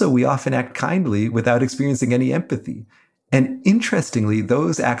 And also, we often act kindly without experiencing any empathy. And interestingly,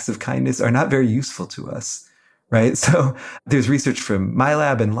 those acts of kindness are not very useful to us, right? So there's research from my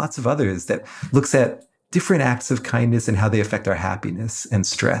lab and lots of others that looks at different acts of kindness and how they affect our happiness and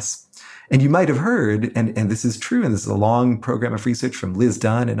stress. And you might have heard, and this is true, and this is a long program of research from Liz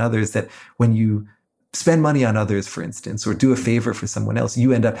Dunn and others, that when you spend money on others, for instance, or do a favor for someone else,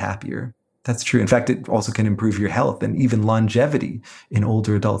 you end up happier. That's true. In fact, it also can improve your health and even longevity in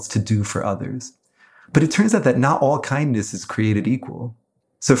older adults to do for others. But it turns out that not all kindness is created equal.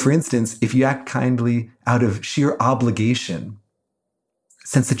 So for instance, if you act kindly out of sheer obligation,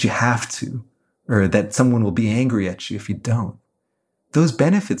 sense that you have to, or that someone will be angry at you if you don't, those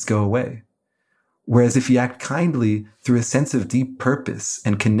benefits go away. Whereas if you act kindly through a sense of deep purpose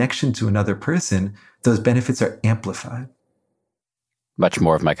and connection to another person, those benefits are amplified. Much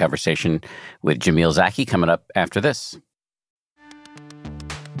more of my conversation with Jamil Zaki coming up after this.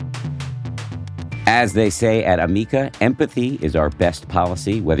 As they say at Amica, empathy is our best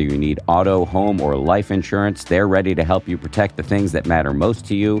policy. Whether you need auto, home, or life insurance, they're ready to help you protect the things that matter most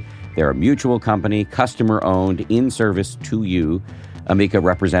to you. They're a mutual company, customer-owned, in service to you. Amica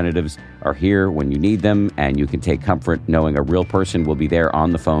representatives are here when you need them, and you can take comfort knowing a real person will be there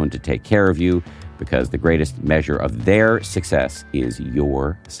on the phone to take care of you, because the greatest measure of their success is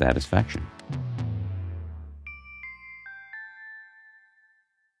your satisfaction.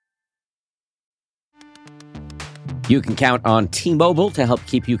 You can count on T-Mobile to help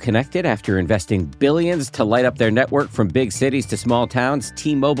keep you connected after investing billions to light up their network from big cities to small towns.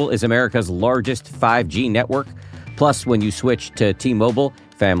 T-Mobile is America's largest 5G network. Plus, when you switch to T-Mobile,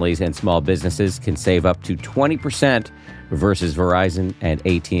 families and small businesses can save up to 20% versus Verizon and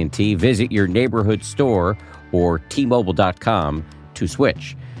AT&T. Visit your neighborhood store or T-Mobile.com to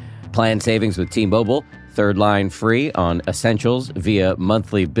switch. Plan savings with T-Mobile. Third line free on essentials via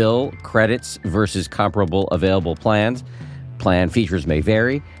monthly bill credits versus comparable available plans. Plan features may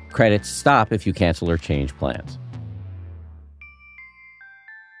vary. Credits stop if you cancel or change plans.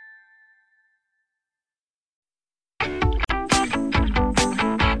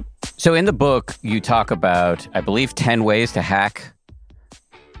 So in the book, you talk about, I believe, 10 ways to hack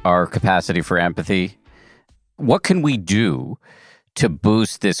our capacity for empathy. What can we do to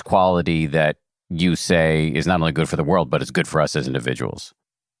boost this quality that you say is not only good for the world, but it's good for us as individuals?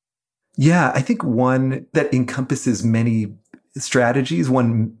 Yeah, I think one that encompasses many strategies,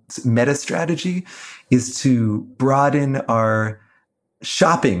 one meta strategy, is to broaden our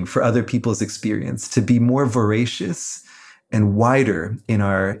shopping for other people's experience, to be more voracious and wider in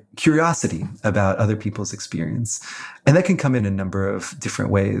our curiosity about other people's experience. And that can come in a number of different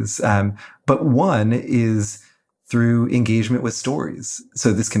ways. But one is through engagement with stories.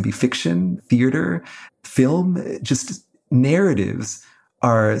 So this can be fiction, theater, film, just narratives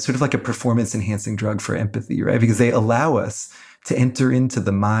are sort of like a performance enhancing drug for empathy, right? Because they allow us to enter into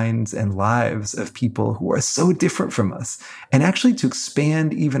the minds and lives of people who are so different from us, and actually to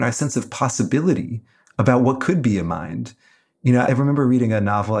expand even our sense of possibility about what could be a mind. You know, I remember reading a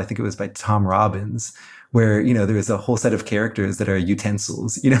novel, I think it was by Tom Robbins, where, you know, there's a whole set of characters that are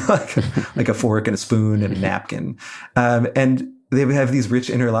utensils, you know, like a fork and a spoon and a napkin. And they would have these rich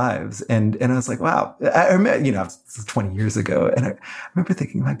inner lives. And I was like, wow, I remember, you know, it's 20 years ago. And I remember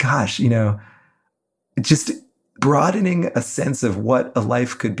thinking, my gosh, you know, just broadening a sense of what a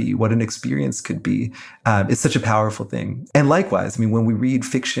life could be, what an experience could be, is such a powerful thing. And likewise, I mean, when we read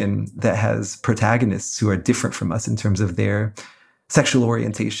fiction that has protagonists who are different from us in terms of their sexual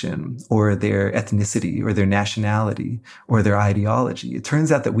orientation or their ethnicity or their nationality or their ideology, it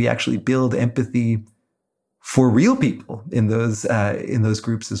turns out that we actually build empathy for real people in those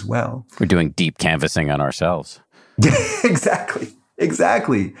groups as well. We're doing deep canvassing on ourselves. Yeah, exactly.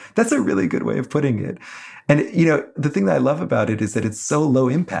 That's a really good way of putting it. And, you know, the thing that I love about it is that it's so low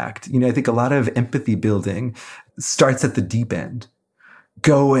impact. You know, I think a lot of empathy building starts at the deep end.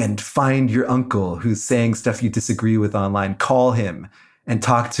 Go and find your uncle who's saying stuff you disagree with online, call him and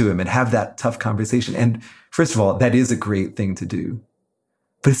talk to him and have that tough conversation. And first of all, that is a great thing to do,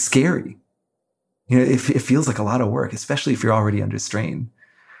 but it's scary. You know, it feels like a lot of work, especially if you're already under strain.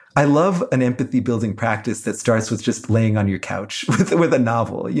 I love an empathy building practice that starts with just laying on your couch with a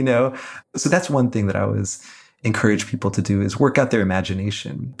novel, you know? So that's one thing that I always encourage people to do is work out their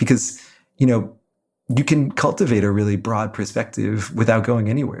imagination because, you know, you can cultivate a really broad perspective without going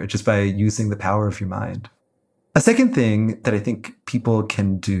anywhere just by using the power of your mind. A second thing that I think people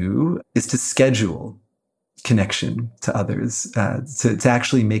can do is to schedule connection to others, to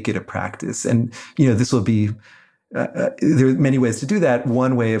actually make it a practice. And, you know, this will be there are many ways to do that.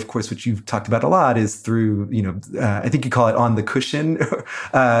 One way, of course, which you've talked about a lot is through, you know, I think you call it on the cushion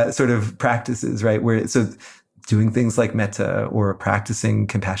sort of practices, right? So doing things like metta or practicing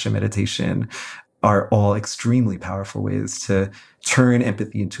compassion meditation are all extremely powerful ways to turn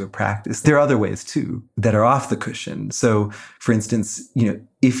empathy into a practice. There are other ways too that are off the cushion. So for instance, you know,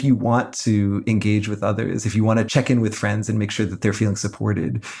 if you want to engage with others, if you want to check in with friends and make sure that they're feeling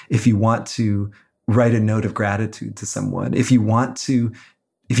supported, if you want to write a note of gratitude to someone, if you want to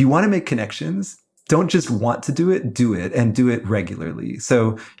make connections, don't just want to do it and do it regularly.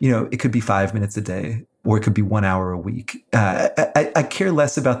 So, you know, it could be 5 minutes a day or it could be 1 hour a week. I care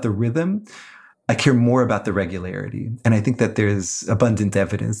less about the rhythm. I care more about the regularity. And I think that there's abundant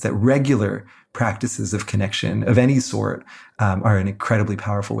evidence that regular practices of connection of any sort are an incredibly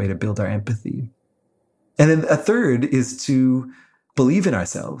powerful way to build our empathy. And then a third is to believe in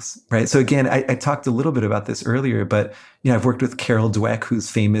ourselves, right? So again, I talked a little bit about this earlier, but you know, I've worked with Carol Dweck,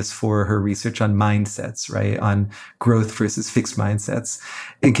 who's famous for her research on mindsets, right? On growth versus fixed mindsets.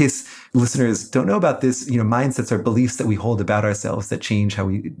 In case listeners don't know about this, you know, mindsets are beliefs that we hold about ourselves that change how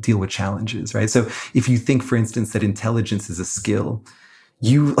we deal with challenges, right? So if you think, for instance, that intelligence is a skill,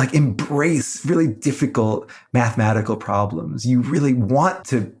 you like embrace really difficult mathematical problems. You really want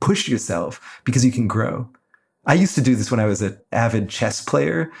to push yourself because you can grow. I used to do this when I was an avid chess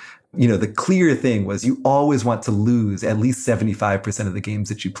player. You know, the clear thing was you always want to lose at least 75% of the games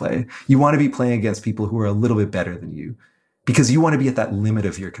that you play. You want to be playing against people who are a little bit better than you because you want to be at that limit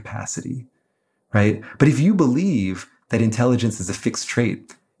of your capacity, right? But if you believe that intelligence is a fixed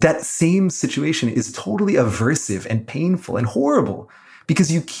trait, that same situation is totally aversive and painful and horrible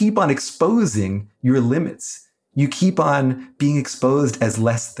because you keep on exposing your limits. You keep on being exposed as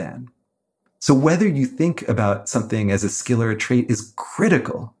less than. So whether you think about something as a skill or a trait is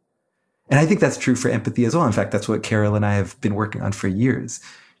critical. And I think that's true for empathy as well. In fact, that's what Carol and I have been working on for years.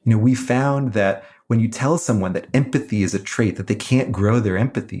 You know, we found that when you tell someone that empathy is a trait, that they can't grow their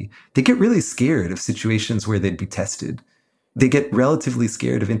empathy, they get really scared of situations where they'd be tested. They get relatively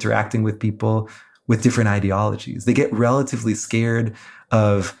scared of interacting with people with different ideologies. They get relatively scared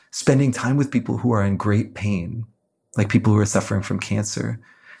of spending time with people who are in great pain, like people who are suffering from cancer.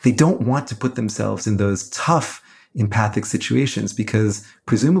 They don't want to put themselves in those tough empathic situations because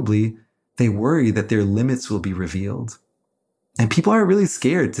presumably they worry that their limits will be revealed. And people are really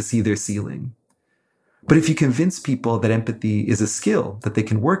scared to see their ceiling. But if you convince people that empathy is a skill that they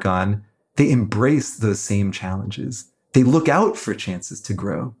can work on, they embrace those same challenges. They look out for chances to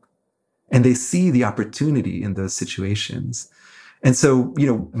grow. And they see the opportunity in those situations. And so, you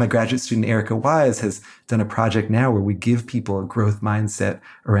know, my graduate student, Erica Wise, has done a project now where we give people a growth mindset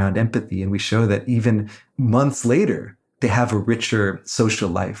around empathy. And we show that even months later, they have a richer social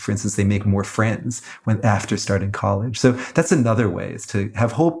life. For instance, they make more friends after starting college. So that's another way, is to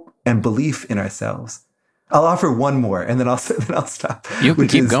have hope and belief in ourselves. I'll offer one more and then I'll stop. You can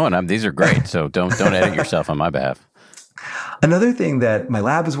keep going. These are great. So don't edit yourself on my behalf. Another thing that my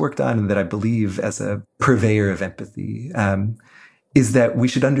lab has worked on and that I believe as a purveyor of empathy, is that we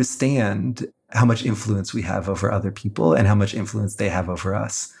should understand how much influence we have over other people and how much influence they have over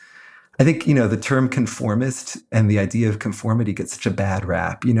us. I think, the term conformist and the idea of conformity gets such a bad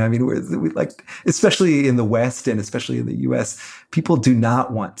rap. I mean, we like, especially in the West and especially in the US, people do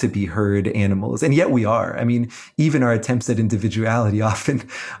not want to be herd animals. And yet we are. I mean, even our attempts at individuality often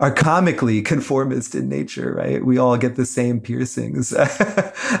are comically conformist in nature, right? We all get the same piercings.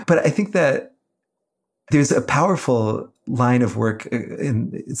 But I think that there's a powerful line of work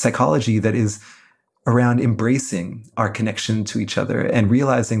in psychology that is around embracing our connection to each other and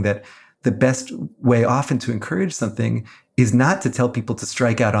realizing that the best way often to encourage something is not to tell people to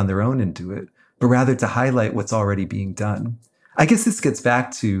strike out on their own and do it, but rather to highlight what's already being done. I guess this gets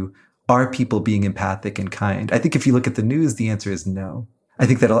back to, are people being empathic and kind? I think if you look at the news, the answer is no. I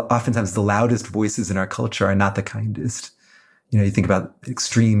think that oftentimes the loudest voices in our culture are not the kindest. You think about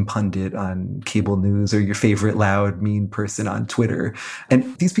extreme pundit on cable news or your favorite loud, mean person on Twitter.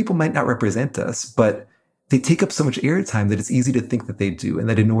 And these people might not represent us, but they take up so much airtime that it's easy to think that they do. And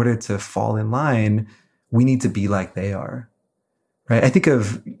that in order to fall in line, we need to be like they are, right? I think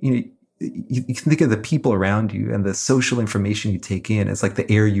of, you can think of the people around you and the social information you take in as like the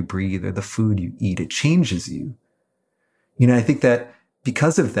air you breathe or the food you eat. It changes you. I think that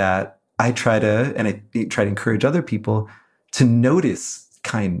because of that, I try to encourage other people to notice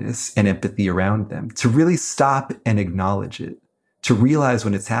kindness and empathy around them, to really stop and acknowledge it, to realize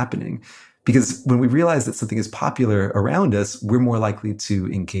when it's happening. Because when we realize that something is popular around us, we're more likely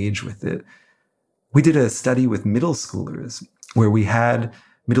to engage with it. We did a study with middle schoolers where we had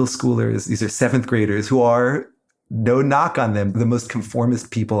middle schoolers, these are 7th graders who are, no knock on them, the most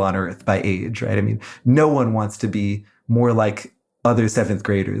conformist people on earth by age, right? I mean, no one wants to be more like other 7th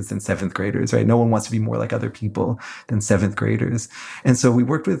graders than 7th graders, right? No one wants to be more like other people than 7th graders. And so we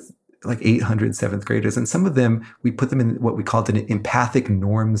worked with like 800 7th graders, and some of them, we put them in what we called an empathic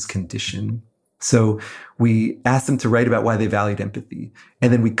norms condition. So we asked them to write about why they valued empathy.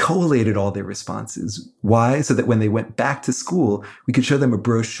 And then we collated all their responses. Why? So that when they went back to school, we could show them a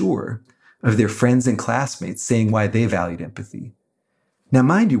brochure of their friends and classmates saying why they valued empathy. Now,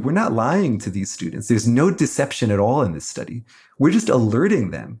 mind you, we're not lying to these students. There's no deception at all in this study. We're just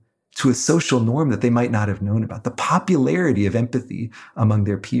alerting them to a social norm that they might not have known about, the popularity of empathy among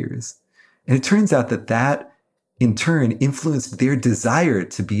their peers. And it turns out that in turn influenced their desire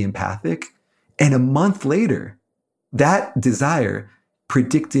to be empathic. And a month later, that desire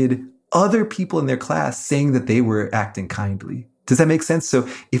predicted other people in their class saying that they were acting kindly. Does that make sense? So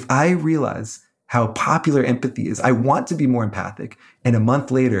if I realize how popular empathy is, I want to be more empathic. And a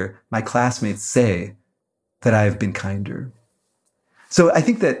month later, my classmates say that I've been kinder. So I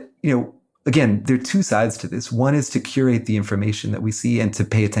think that, again, there are two sides to this. One is to curate the information that we see and to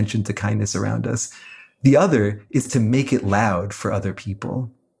pay attention to kindness around us. The other is to make it loud for other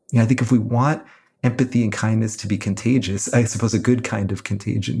people. I think if we want empathy and kindness to be contagious, I suppose a good kind of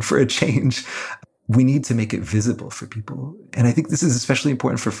contagion for a change, we need to make it visible for people. And I think this is especially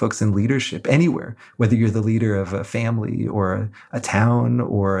important for folks in leadership anywhere, whether you're the leader of a family or a town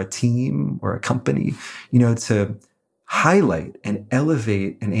or a team or a company, to highlight and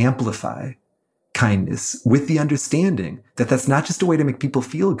elevate and amplify kindness with the understanding that that's not just a way to make people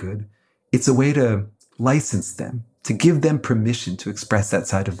feel good. It's a way to license them, to give them permission to express that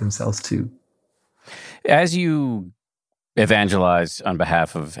side of themselves too. As you evangelize on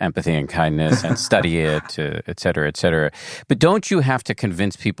behalf of empathy and kindness and study it, et cetera, but don't you have to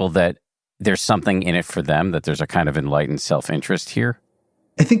convince people that there's something in it for them, that there's a kind of enlightened self-interest here?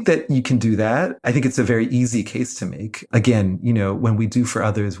 I think that you can do that. I think it's a very easy case to make. Again, when we do for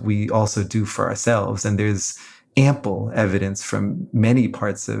others, we also do for ourselves. And there's ample evidence from many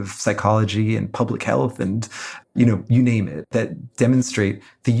parts of psychology and public health and, you name it, that demonstrate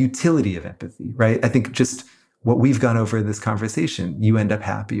the utility of empathy, right? I think just what we've gone over in this conversation, you end up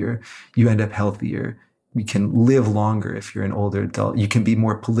happier, you end up healthier. You can live longer if you're an older adult. You can be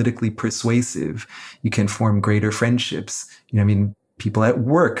more politically persuasive. You can form greater friendships. People at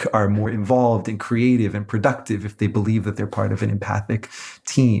work are more involved and creative and productive if they believe that they're part of an empathic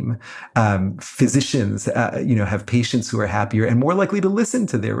team. Physicians, have patients who are happier and more likely to listen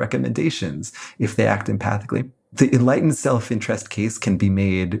to their recommendations if they act empathically. The enlightened self-interest case can be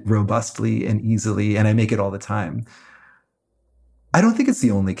made robustly and easily, and I make it all the time. I don't think it's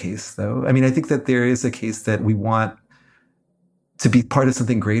the only case, though. I think that there is a case that we want to be part of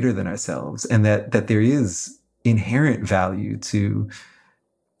something greater than ourselves, and that there is inherent value to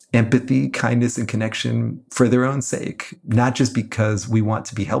empathy, kindness, and connection for their own sake, not just because we want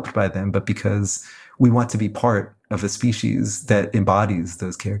to be helped by them, but because we want to be part of a species that embodies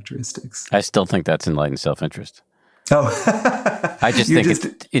those characteristics. I still think that's enlightened self-interest. Oh, I just think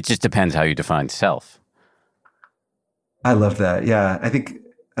it just depends how you define self. I love that. Yeah. I think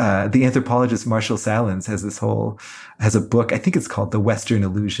The anthropologist Marshall Salins has a book, I think it's called The Western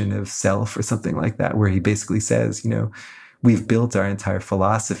Illusion of Self or something like that, where he basically says, we've built our entire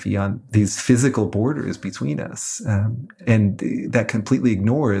philosophy on these physical borders between us. And that completely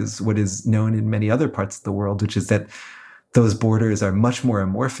ignores what is known in many other parts of the world, which is that those borders are much more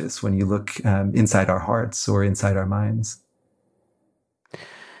amorphous when you look inside our hearts or inside our minds.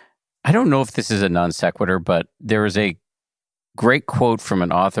 I don't know if this is a non sequitur, but there is a great quote from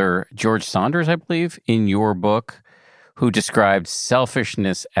an author, George Saunders, I believe, in your book, who described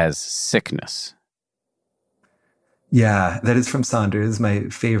selfishness as sickness. Yeah, that is from Saunders, my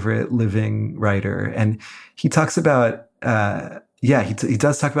favorite living writer. And he talks about, he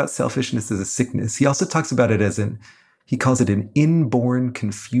does talk about selfishness as a sickness. He also talks about it he calls it an inborn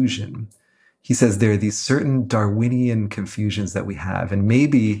confusion. He says there are these certain Darwinian confusions that we have, and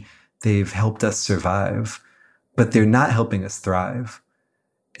maybe they've helped us survive, but they're not helping us thrive.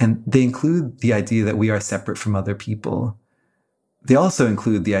 And they include the idea that we are separate from other people. They also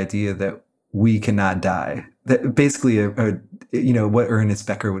include the idea that we cannot die. That basically what Ernest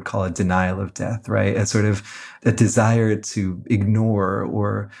Becker would call a denial of death, right? A sort of a desire to ignore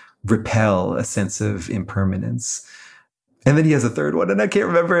or repel a sense of impermanence. And then he has a third one, and I can't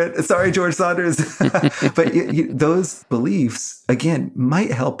remember it. Sorry, George Saunders. But those beliefs, again,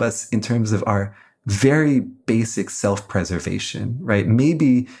 might help us in terms of our very basic self-preservation, right?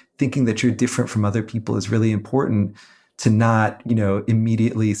 Maybe thinking that you're different from other people is really important to not,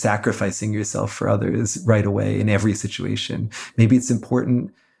 immediately sacrificing yourself for others right away in every situation. Maybe it's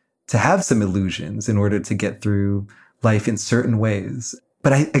important to have some illusions in order to get through life in certain ways.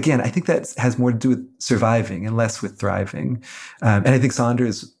 But I think that has more to do with surviving and less with thriving. And I think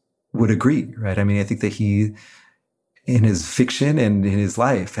Saunders would agree, right? I mean, I think that he, in his fiction and in his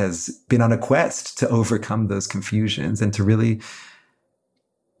life, has been on a quest to overcome those confusions and to really,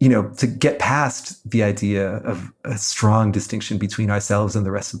 to get past the idea of a strong distinction between ourselves and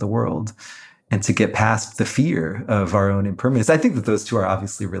the rest of the world, and to get past the fear of our own impermanence. I think that those two are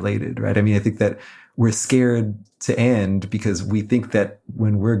obviously related, right? I mean, I think that we're scared to end because we think that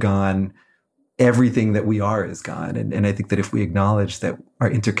when we're gone, everything that we are is gone. And I think that if we acknowledge that our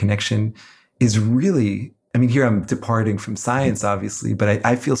interconnection is really, I mean, here I'm departing from science, obviously, but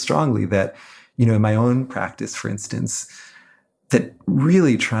I feel strongly that, in my own practice, for instance, that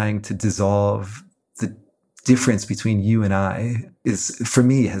really trying to dissolve the difference between you and I for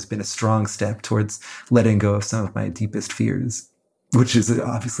me, has been a strong step towards letting go of some of my deepest fears, which is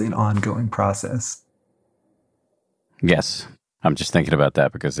obviously an ongoing process. Yes. I'm just thinking about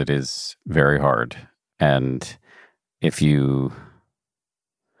that because it is very hard. And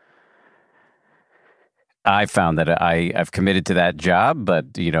I found that I've committed to that job, but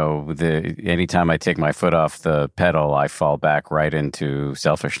anytime I take my foot off the pedal, I fall back right into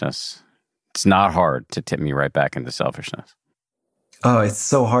selfishness. It's not hard to tip me right back into selfishness. Oh, it's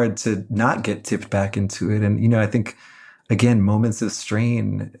so hard to not get tipped back into it. And, I think, again, moments of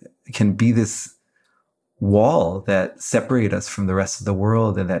strain can be this wall that separate us from the rest of the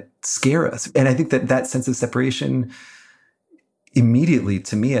world and that scare us. And I think that sense of separation immediately,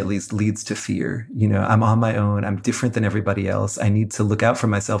 to me at least, leads to fear. I'm on my own. I'm different than everybody else. I need to look out for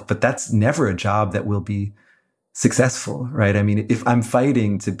myself, but that's never a job that will be successful, right? I mean, if I'm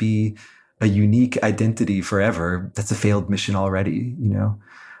fighting to be a unique identity forever, that's a failed mission already.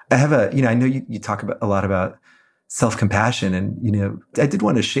 I have I know you talk a lot about self-compassion, and, I did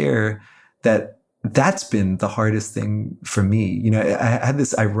want to share that that's been the hardest thing for me. I had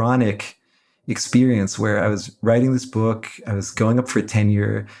this ironic experience where I was writing this book, I was going up for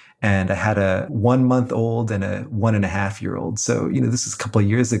tenure, and I had a 1-month-old and a 1.5-year-old. So, this is a couple of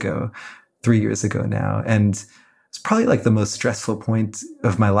years ago, 3 years ago now. And it's probably like the most stressful point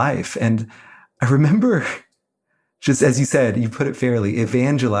of my life. And I remember, just as you said, you put it fairly,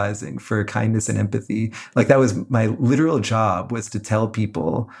 evangelizing for kindness and empathy. Like that was my literal job, was to tell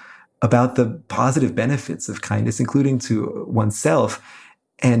people about the positive benefits of kindness, including to oneself.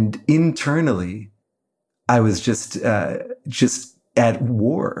 And internally, I was just at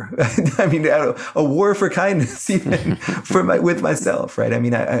war. I mean, a war for kindness, even with myself, right? I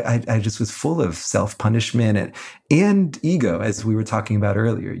mean, I just was full of self-punishment and ego, as we were talking about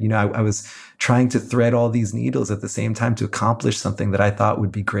earlier. I was trying to thread all these needles at the same time to accomplish something that I thought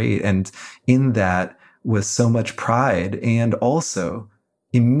would be great. And in that was so much pride, and also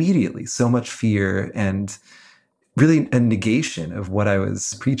immediately so much fear, and really a negation of what I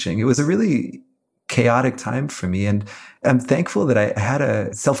was preaching. It was a really chaotic time for me. And I'm thankful that I had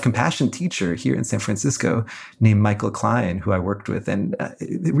a self-compassion teacher here in San Francisco named Michael Klein, who I worked with, and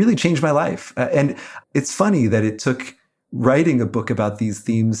it really changed my life. And it's funny that it took writing a book about these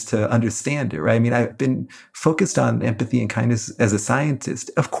themes to understand it, right? I mean, I've been focused on empathy and kindness as a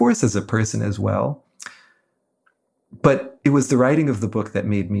scientist, of course, as a person as well. But it was the writing of the book that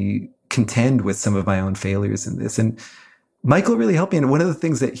made me contend with some of my own failures in this. And Michael really helped me. And one of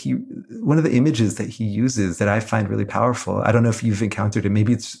the images that he uses that I find really powerful, I don't know if you've encountered it,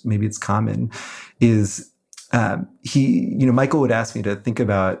 maybe it's common, is Michael would ask me to think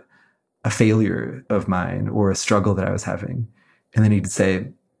about a failure of mine or a struggle that I was having. And then he'd say,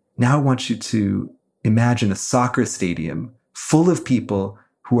 now I want you to imagine a soccer stadium full of people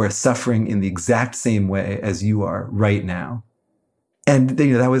who are suffering in the exact same way as you are right now. And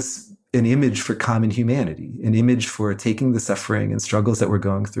that was an image for common humanity, an image for taking the suffering and struggles that we're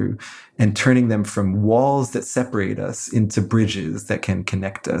going through and turning them from walls that separate us into bridges that can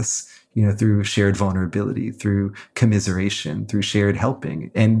connect us, through shared vulnerability, through commiseration, through shared helping,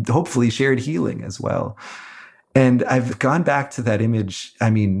 and hopefully shared healing as well. And I've gone back to that image. I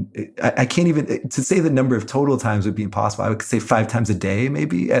mean, I can't even, to say the number of total times would be impossible. I would say 5 times a day,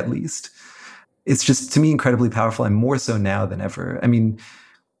 maybe at least. It's just, to me, incredibly powerful, and more so now than ever. I mean,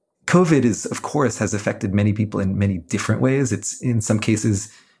 COVID of course, has affected many people in many different ways. It's in some cases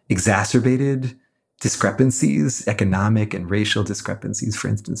exacerbated discrepancies, economic and racial discrepancies, for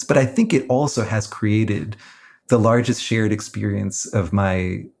instance. But I think it also has created the largest shared experience of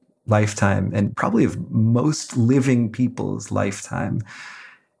my lifetime, and probably of most living people's lifetime.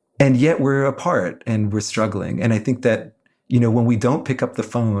 And yet we're apart and we're struggling. And I think that, when we don't pick up the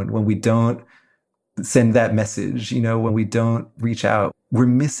phone, when we don't send that message, when we don't reach out, we're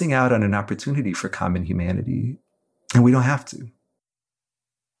missing out on an opportunity for common humanity. And we don't have to.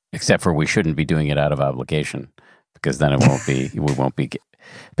 Except for we shouldn't be doing it out of obligation, because then we won't be,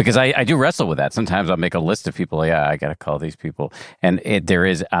 because I do wrestle with that. Sometimes I'll make a list of people. Yeah, I got to call these people. And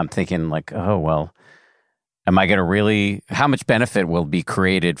I'm thinking like, oh, well, am I going to really, how much benefit will be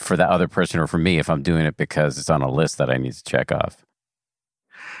created for the other person or for me if I'm doing it because it's on a list that I need to check off?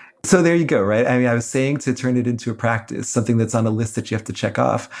 So there you go, right? I mean, I was saying to turn it into a practice, something that's on a list that you have to check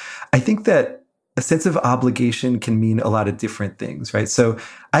off. I think that a sense of obligation can mean a lot of different things, right? So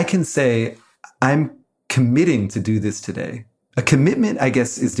I can say, I'm committing to do this today. A commitment, I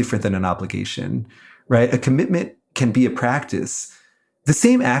guess, is different than an obligation, right? A commitment can be a practice. The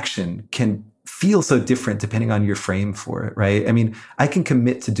same action can feel so different depending on your frame for it, right? I mean, I can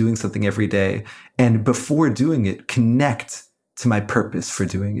commit to doing something every day, and before doing it, connect to my purpose for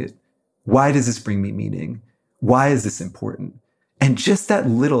doing it. Why does this bring me meaning? Why is this important? And just that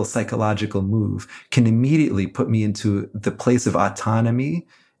little psychological move can immediately put me into the place of autonomy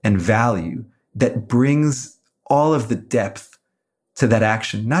and value that brings all of the depth to that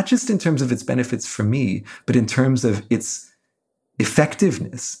action, not just in terms of its benefits for me, but in terms of its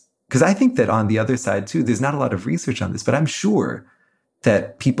effectiveness. Because I think that on the other side too, there's not a lot of research on this, but I'm sure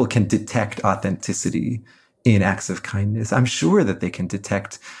that people can detect authenticity in acts of kindness. I'm sure that they can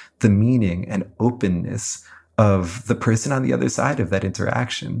detect the meaning and openness of the person on the other side of that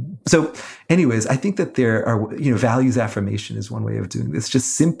interaction. So anyways, I think that there are, values affirmation is one way of doing this.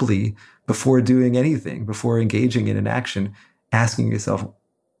 Just simply before doing anything, before engaging in an action, asking yourself,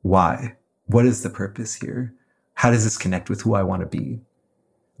 why? What is the purpose here? How does this connect with who I want to be?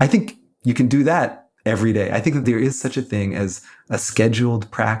 I think you can do that every day. I think that there is such a thing as a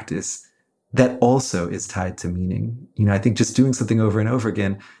scheduled practice that also is tied to meaning. I think just doing something over and over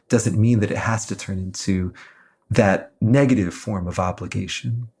again doesn't mean that it has to turn into that negative form of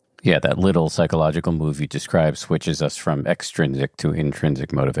obligation. Yeah, that little psychological move you described switches us from extrinsic to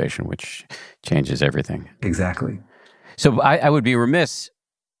intrinsic motivation, which changes everything. Exactly. So I would be remiss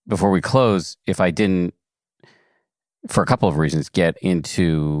before we close if I didn't, for a couple of reasons, get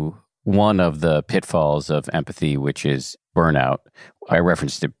into one of the pitfalls of empathy, which is burnout. I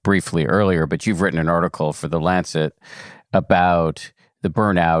referenced it briefly earlier, but you've written an article for The Lancet about the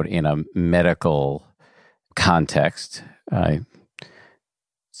burnout in a medical context. I'm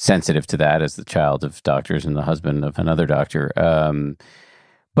sensitive to that as the child of doctors and the husband of another doctor.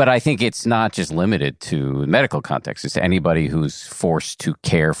 But I think it's not just limited to medical context. It's to anybody who's forced to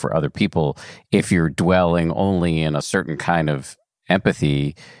care for other people. If you're dwelling only in a certain kind of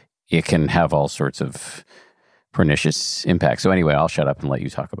empathy, it can have all sorts of pernicious impacts. So anyway, I'll shut up and let you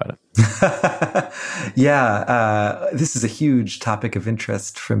talk about it. Yeah, this is a huge topic of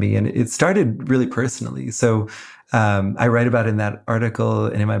interest for me, and it started really personally. So I write about in that article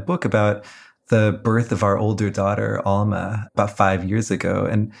and in my book about the birth of our older daughter, Alma, about 5 years ago.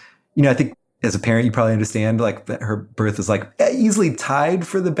 And, I think as a parent, you probably understand like that her birth is like easily tied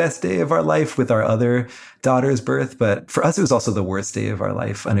for the best day of our life with our other daughter's birth. But for us, it was also the worst day of our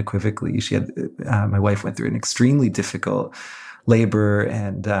life, unequivocally. My wife went through an extremely difficult labor,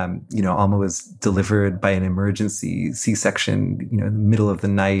 and Alma was delivered by an emergency C-section, in the middle of the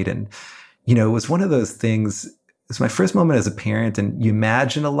night. And it was one of those things. It was my first moment as a parent, and you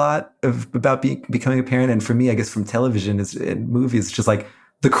imagine a lot about becoming a parent. And for me, I guess from television and movies, just like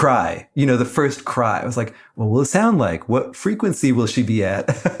the cry, the first cry. I was like, what will it sound like? What frequency will she be at?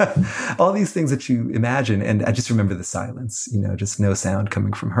 All these things that you imagine. And I just remember the silence, just no sound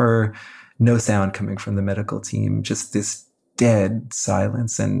coming from her, no sound coming from the medical team, just this dead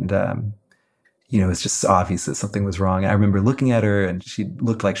silence. And, it's just obvious that something was wrong. I remember looking at her, and she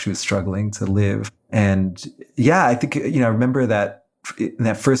looked like she was struggling to live. And yeah, I think, I remember that in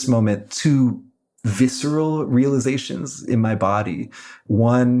that first moment, two visceral realizations in my body.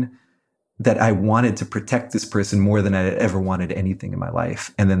 One, that I wanted to protect this person more than I had ever wanted anything in my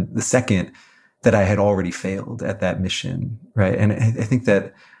life. And then the second, that I had already failed at that mission, right? And I think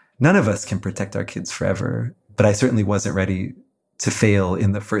that none of us can protect our kids forever, but I certainly wasn't ready to fail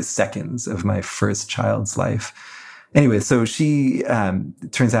in the first seconds of my first child's life. Anyway, so she,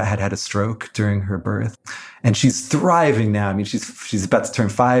 turns out, had a stroke during her birth, and she's thriving now. I mean, she's about to turn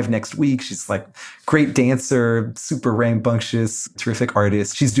 5 next week. She's like great dancer, super rambunctious, terrific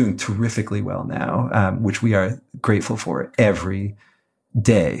artist. She's doing terrifically well now, which we are grateful for every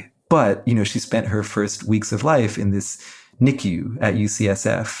day. But, she spent her first weeks of life in this NICU at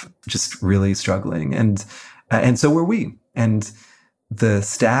UCSF, just really struggling. And so were we. And the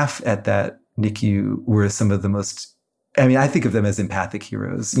staff at that NICU were some of the most, I think of them as empathic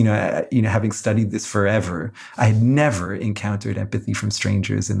heroes. Having studied this forever, I had never encountered empathy from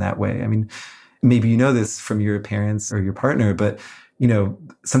strangers in that way. I mean, maybe you know this from your parents or your partner, but,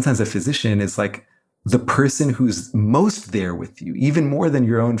 sometimes a physician is like the person who's most there with you, even more than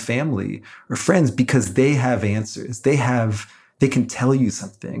your own family or friends, because they have answers. They can tell you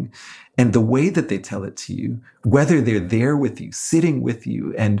something. And the way that they tell it to you, whether they're there with you, sitting with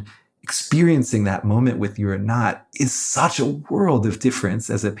you, and experiencing that moment with you or not, is such a world of difference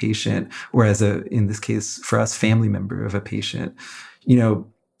as a patient, or in this case, for us, family member of a patient.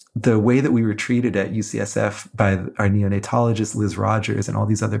 The way that we were treated at UCSF by our neonatologist, Liz Rogers, and all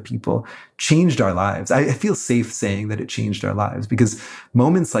these other people changed our lives. I feel safe saying that it changed our lives, because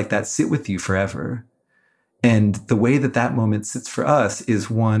moments like that sit with you forever. And the way that moment sits for us is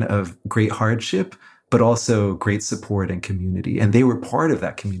one of great hardship, but also great support and community. And they were part of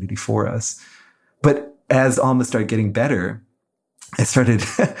that community for us. But as Alma started getting better, it's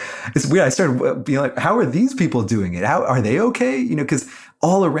weird. I started being like, how are these people doing it? How are they okay? Because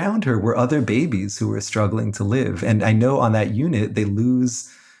all around her were other babies who were struggling to live. And I know on that unit, they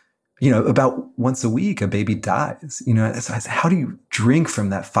lose, about once a week, a baby dies. So I said, how do you drink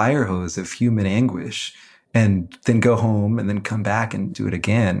from that fire hose of human anguish and then go home and then come back and do it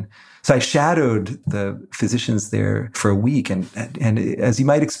again? So I shadowed the physicians there for a week, and as you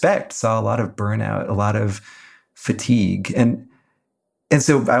might expect, saw a lot of burnout, a lot of fatigue. And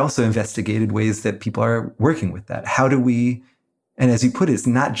so I also investigated ways that people are working with that. How do we, and as you put it, it's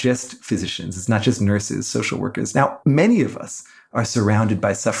not just physicians, it's not just nurses, social workers. Now, many of us are surrounded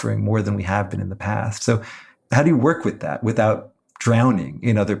by suffering more than we have been in the past. So how do you work with that without drowning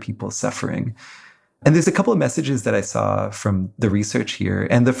in other people's suffering? And there's a couple of messages that I saw from the research here.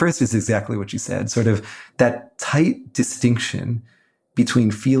 And the first is exactly what you said, sort of that tight distinction between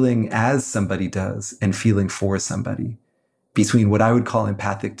feeling as somebody does and feeling for somebody, between what I would call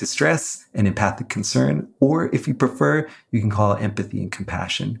empathic distress and empathic concern, or if you prefer, you can call it empathy and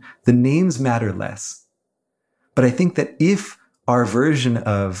compassion. The names matter less. But I think that if our version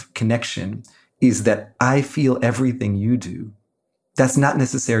of connection is that I feel everything you do, that's not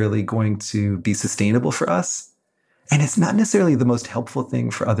necessarily going to be sustainable for us. And it's not necessarily the most helpful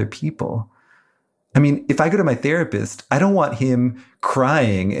thing for other people. I mean, if I go to my therapist, I don't want him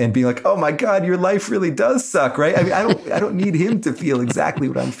crying and being like, oh my God, your life really does suck, right? I mean, I don't need him to feel exactly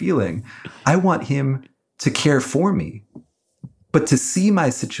what I'm feeling. I want him to care for me, but to see my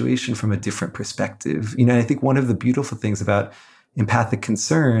situation from a different perspective. And I think one of the beautiful things about empathic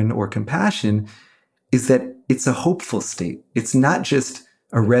concern or compassion is that it's a hopeful state. It's not just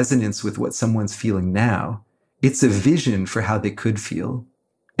a resonance with what someone's feeling now. It's a vision for how they could feel.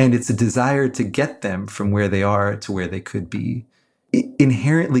 And it's a desire to get them from where they are to where they could be. It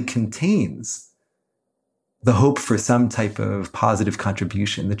inherently contains the hope for some type of positive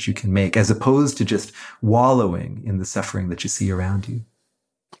contribution that you can make, as opposed to just wallowing in the suffering that you see around you.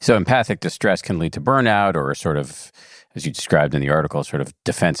 So empathic distress can lead to burnout or sort of, as you described in the article, sort of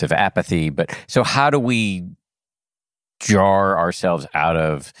defensive apathy. But so how do we jar ourselves out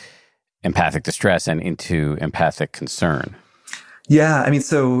of empathic distress and into empathic concern? Yeah, I mean,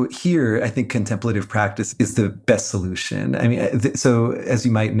 so here, I think contemplative practice is the best solution. I mean, so as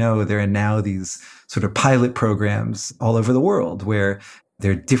you might know, there are now these sort of pilot programs all over the world where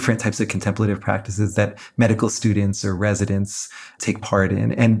there are different types of contemplative practices that medical students or residents take part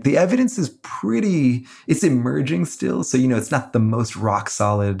in. And the evidence is it's emerging still. So, it's not the most rock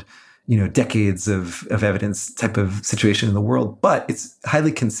solid, decades of evidence type of situation in the world, but it's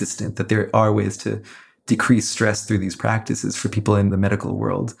highly consistent that there are ways to decrease stress through these practices for people in the medical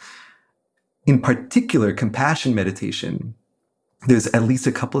world. In particular, compassion meditation, there's at least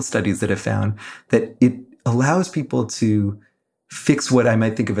a couple of studies that have found that it allows people to fix what I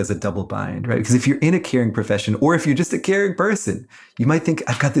might think of as a double bind, right? Because if you're in a caring profession or if you're just a caring person, you might think,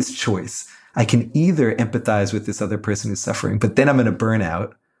 I've got this choice. I can either empathize with this other person who's suffering, but then I'm going to burn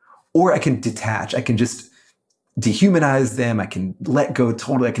out, or I can detach. I can just dehumanize them. I can let go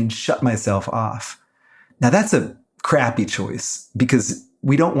totally. I can shut myself off. Now that's a crappy choice because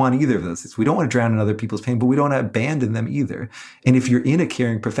we don't want either of those things. We don't want to drown in other people's pain, but we don't want to abandon them either. And if you're in a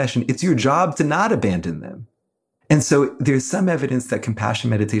caring profession, it's your job to not abandon them. And so there's some evidence that compassion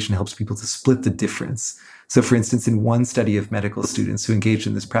meditation helps people to split the difference. So for instance, in one study of medical students who engaged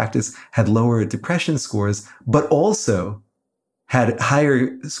in this practice had lower depression scores, but also had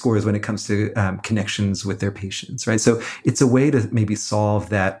higher scores when it comes to connections with their patients, right? So it's a way to maybe solve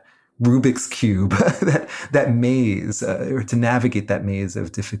that Rubik's Cube, that maze, or to navigate that maze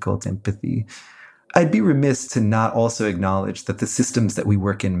of difficult empathy. I'd be remiss to not also acknowledge that the systems that we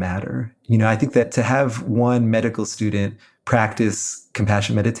work in matter. I think that to have one medical student practice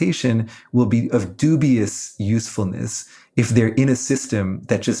compassion meditation will be of dubious usefulness if they're in a system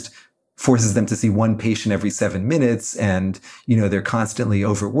that just forces them to see one patient every 7 minutes and, they're constantly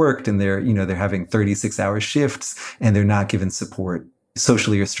overworked and they're having 36-hour shifts and they're not given support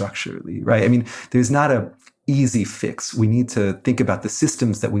socially or structurally, right? I mean, there's not a easy fix. We need to think about the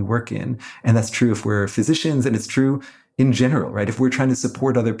systems that we work in. And that's true if we're physicians, and it's true in general, right? If we're trying to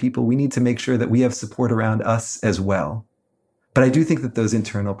support other people, we need to make sure that we have support around us as well. But I do think that those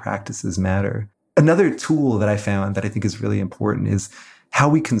internal practices matter. Another tool that I found that I think is really important is how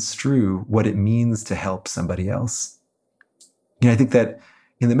we construe what it means to help somebody else. I think that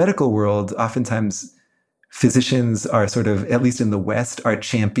in the medical world, oftentimes physicians are sort of, at least in the West, are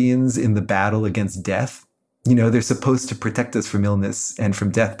champions in the battle against death. They're supposed to protect us from illness and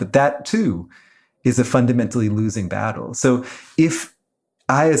from death, but that too is a fundamentally losing battle. So if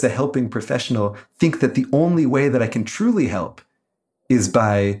I, as a helping professional, think that the only way that I can truly help is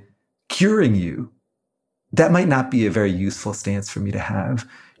by curing you, that might not be a very useful stance for me to have.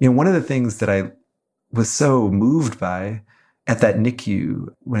 One of the things that I was so moved by at that NICU,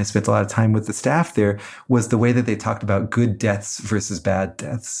 when I spent a lot of time with the staff there, was the way that they talked about good deaths versus bad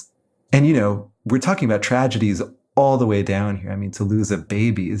deaths. And, we're talking about tragedies all the way down here. I mean, to lose a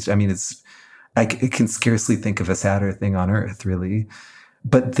baby I can scarcely think of a sadder thing on earth, really.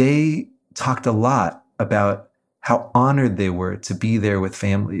 But they talked a lot about how honored they were to be there with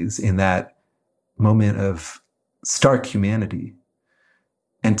families in that moment of stark humanity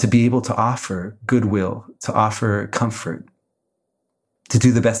and to be able to offer goodwill, to offer comfort, to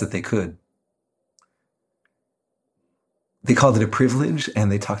do the best that they could. They called it a privilege,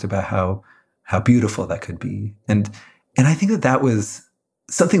 and they talked about how beautiful that could be. And I think that was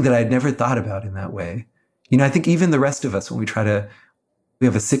something that I'd never thought about in that way. I think even the rest of us, when we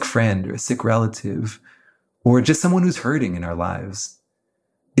have a sick friend or a sick relative, or just someone who's hurting in our lives,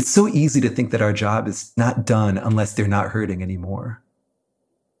 it's so easy to think that our job is not done unless they're not hurting anymore.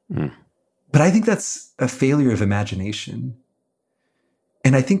 Mm. But I think that's a failure of imagination.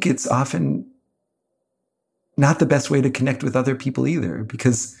 And I think it's often not the best way to connect with other people either,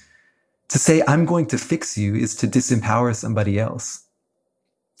 because to say I'm going to fix you is to disempower somebody else.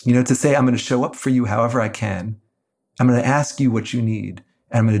 To say I'm going to show up for you however I can. I'm going to ask you what you need,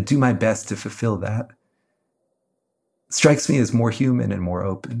 and I'm going to do my best to fulfill that. Strikes me as more human and more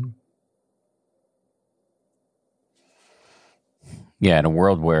open. Yeah, in a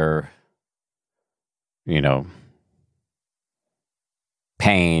world where,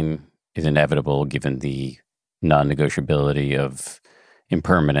 pain is inevitable given the non-negotiability of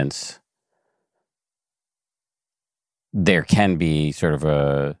impermanence, there can be sort of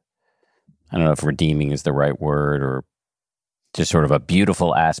I don't know if redeeming is the right word, or just sort of a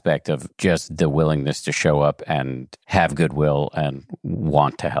beautiful aspect of just the willingness to show up and have goodwill and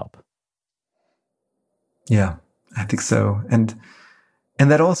want to help. Yeah, I think so. And And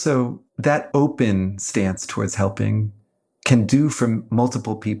that open stance towards helping can do for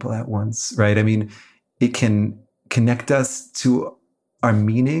multiple people at once, right? I mean, it can connect us to our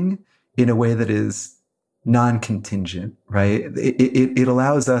meaning in a way that is non-contingent, right? It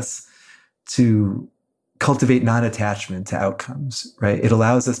allows us to cultivate non-attachment to outcomes, right? It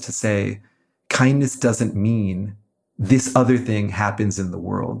allows us to say, kindness doesn't mean this other thing happens in the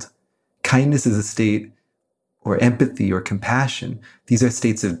world. Kindness is a state, or empathy or compassion. These are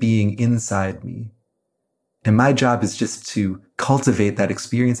states of being inside me. And my job is just to cultivate that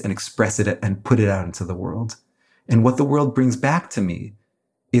experience and express it and put it out into the world. And what the world brings back to me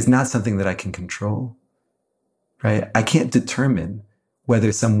is not something that I can control, right? I can't determine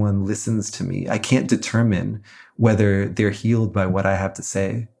whether someone listens to me. I can't determine whether they're healed by what I have to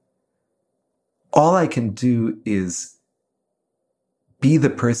say. All I can do is be the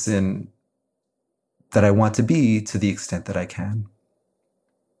person that I want to be to the extent that I can.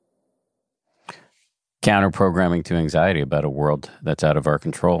 Counter-programming to anxiety about a world that's out of our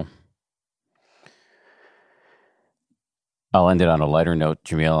control. I'll end it on a lighter note,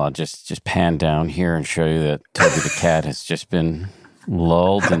 Jamil. I'll just pan down here and show you that Toby the cat has just been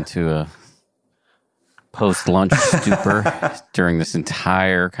lulled into a post-lunch stupor during this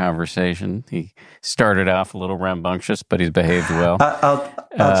entire conversation. He started off a little rambunctious, but he's behaved well.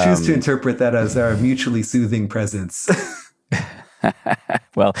 I'll choose to interpret that as our mutually soothing presence.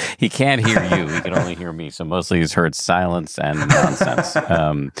 Well, he can't hear you. He can only hear me. So mostly he's heard silence and nonsense.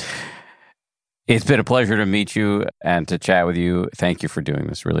 It's been a pleasure to meet you and to chat with you. Thank you for doing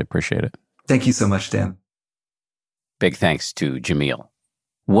this. Really appreciate it. Thank you so much, Dan. Big thanks to Jamil.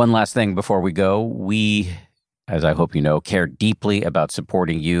 One last thing before we go. We, as I hope you know, care deeply about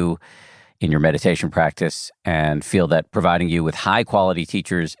supporting you in your meditation practice and feel that providing you with high-quality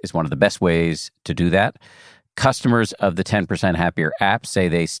teachers is one of the best ways to do that. Customers of the 10% Happier app say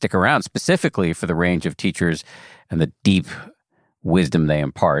they stick around specifically for the range of teachers and the deep wisdom they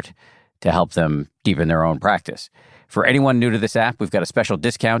impart to help them deepen their own practice. For anyone new to this app, we've got a special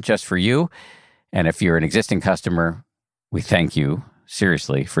discount just for you. And if you're an existing customer, we thank you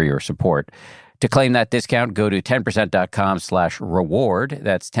seriously for your support. To claim that discount, go to 10%.com/reward.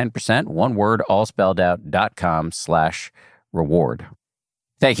 That's 10%, one word, all spelled out, .com/reward.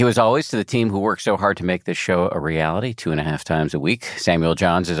 Thank you, as always, to the team who worked so hard to make this show a reality 2.5 times a week. Samuel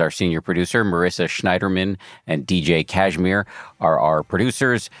Johns is our senior producer. Marissa Schneiderman and DJ Kashmir are our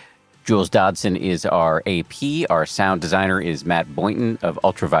producers. Jules Dodson is our AP. Our sound designer is Matt Boynton of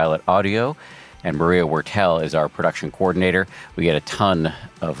Ultraviolet Audio. And Maria Wertel is our production coordinator. We get a ton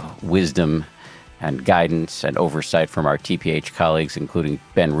of wisdom and guidance and oversight from our TPH colleagues, including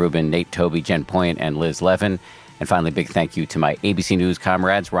Ben Rubin, Nate Toby, Jen Point, and Liz Levin. And finally, big thank you to my ABC News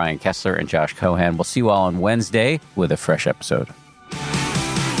comrades, Ryan Kessler and Josh Cohan. We'll see you all on Wednesday with a fresh episode.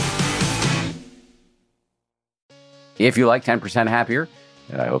 If you like 10% Happier,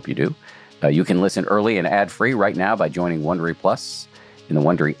 and I hope you do, you can listen early and ad-free right now by joining Wondery Plus in the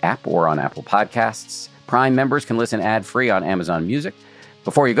Wondery app or on Apple Podcasts. Prime members can listen ad-free on Amazon Music.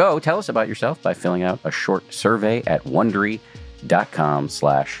 Before you go, tell us about yourself by filling out a short survey at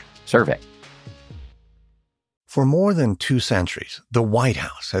Wondery.com/survey. For more than 2 centuries, the White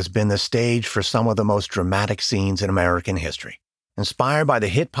House has been the stage for some of the most dramatic scenes in American history. Inspired by the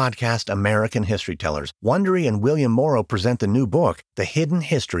hit podcast American History Tellers, Wondery and William Morrow present the new book, The Hidden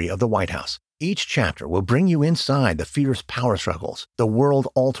History of the White House. Each chapter will bring you inside the fierce power struggles, the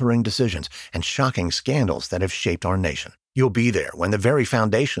world-altering decisions, and shocking scandals that have shaped our nation. You'll be there when the very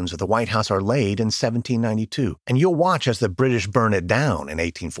foundations of the White House are laid in 1792, and you'll watch as the British burn it down in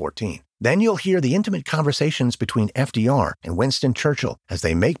 1814. Then you'll hear the intimate conversations between FDR and Winston Churchill as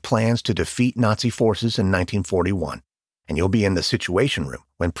they make plans to defeat Nazi forces in 1941. And you'll be in the Situation Room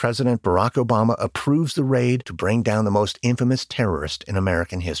when President Barack Obama approves the raid to bring down the most infamous terrorist in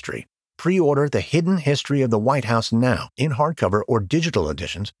American history. Pre-order The Hidden History of the White House now in hardcover or digital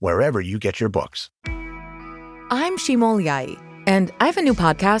editions wherever you get your books. I'm Shimol Yai, and I have a new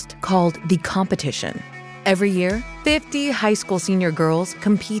podcast called The Competition. Every year, 50 high school senior girls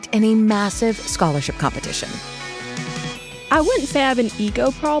compete in a massive scholarship competition. I wouldn't say I have an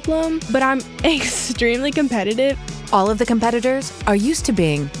ego problem, but I'm extremely competitive. All of the competitors are used to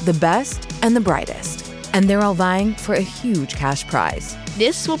being the best and the brightest, and they're all vying for a huge cash prize.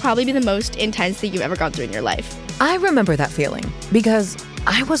 This will probably be the most intense thing you've ever gone through in your life. I remember that feeling because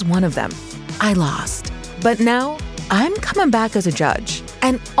I was one of them. I lost. But now I'm coming back as a judge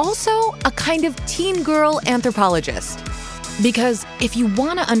and also a kind of teen girl anthropologist. Because if you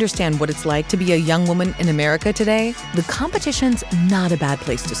want to understand what it's like to be a young woman in America today, the competition's not a bad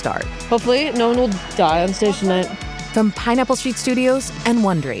place to start. Hopefully no one will die on stage tonight. From Pineapple Street Studios and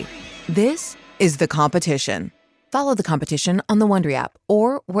Wondery, this is The Competition. Follow The Competition on the Wondery app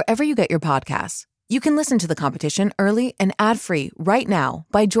or wherever you get your podcasts. You can listen to The Competition early and ad-free right now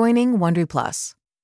by joining Wondery Plus.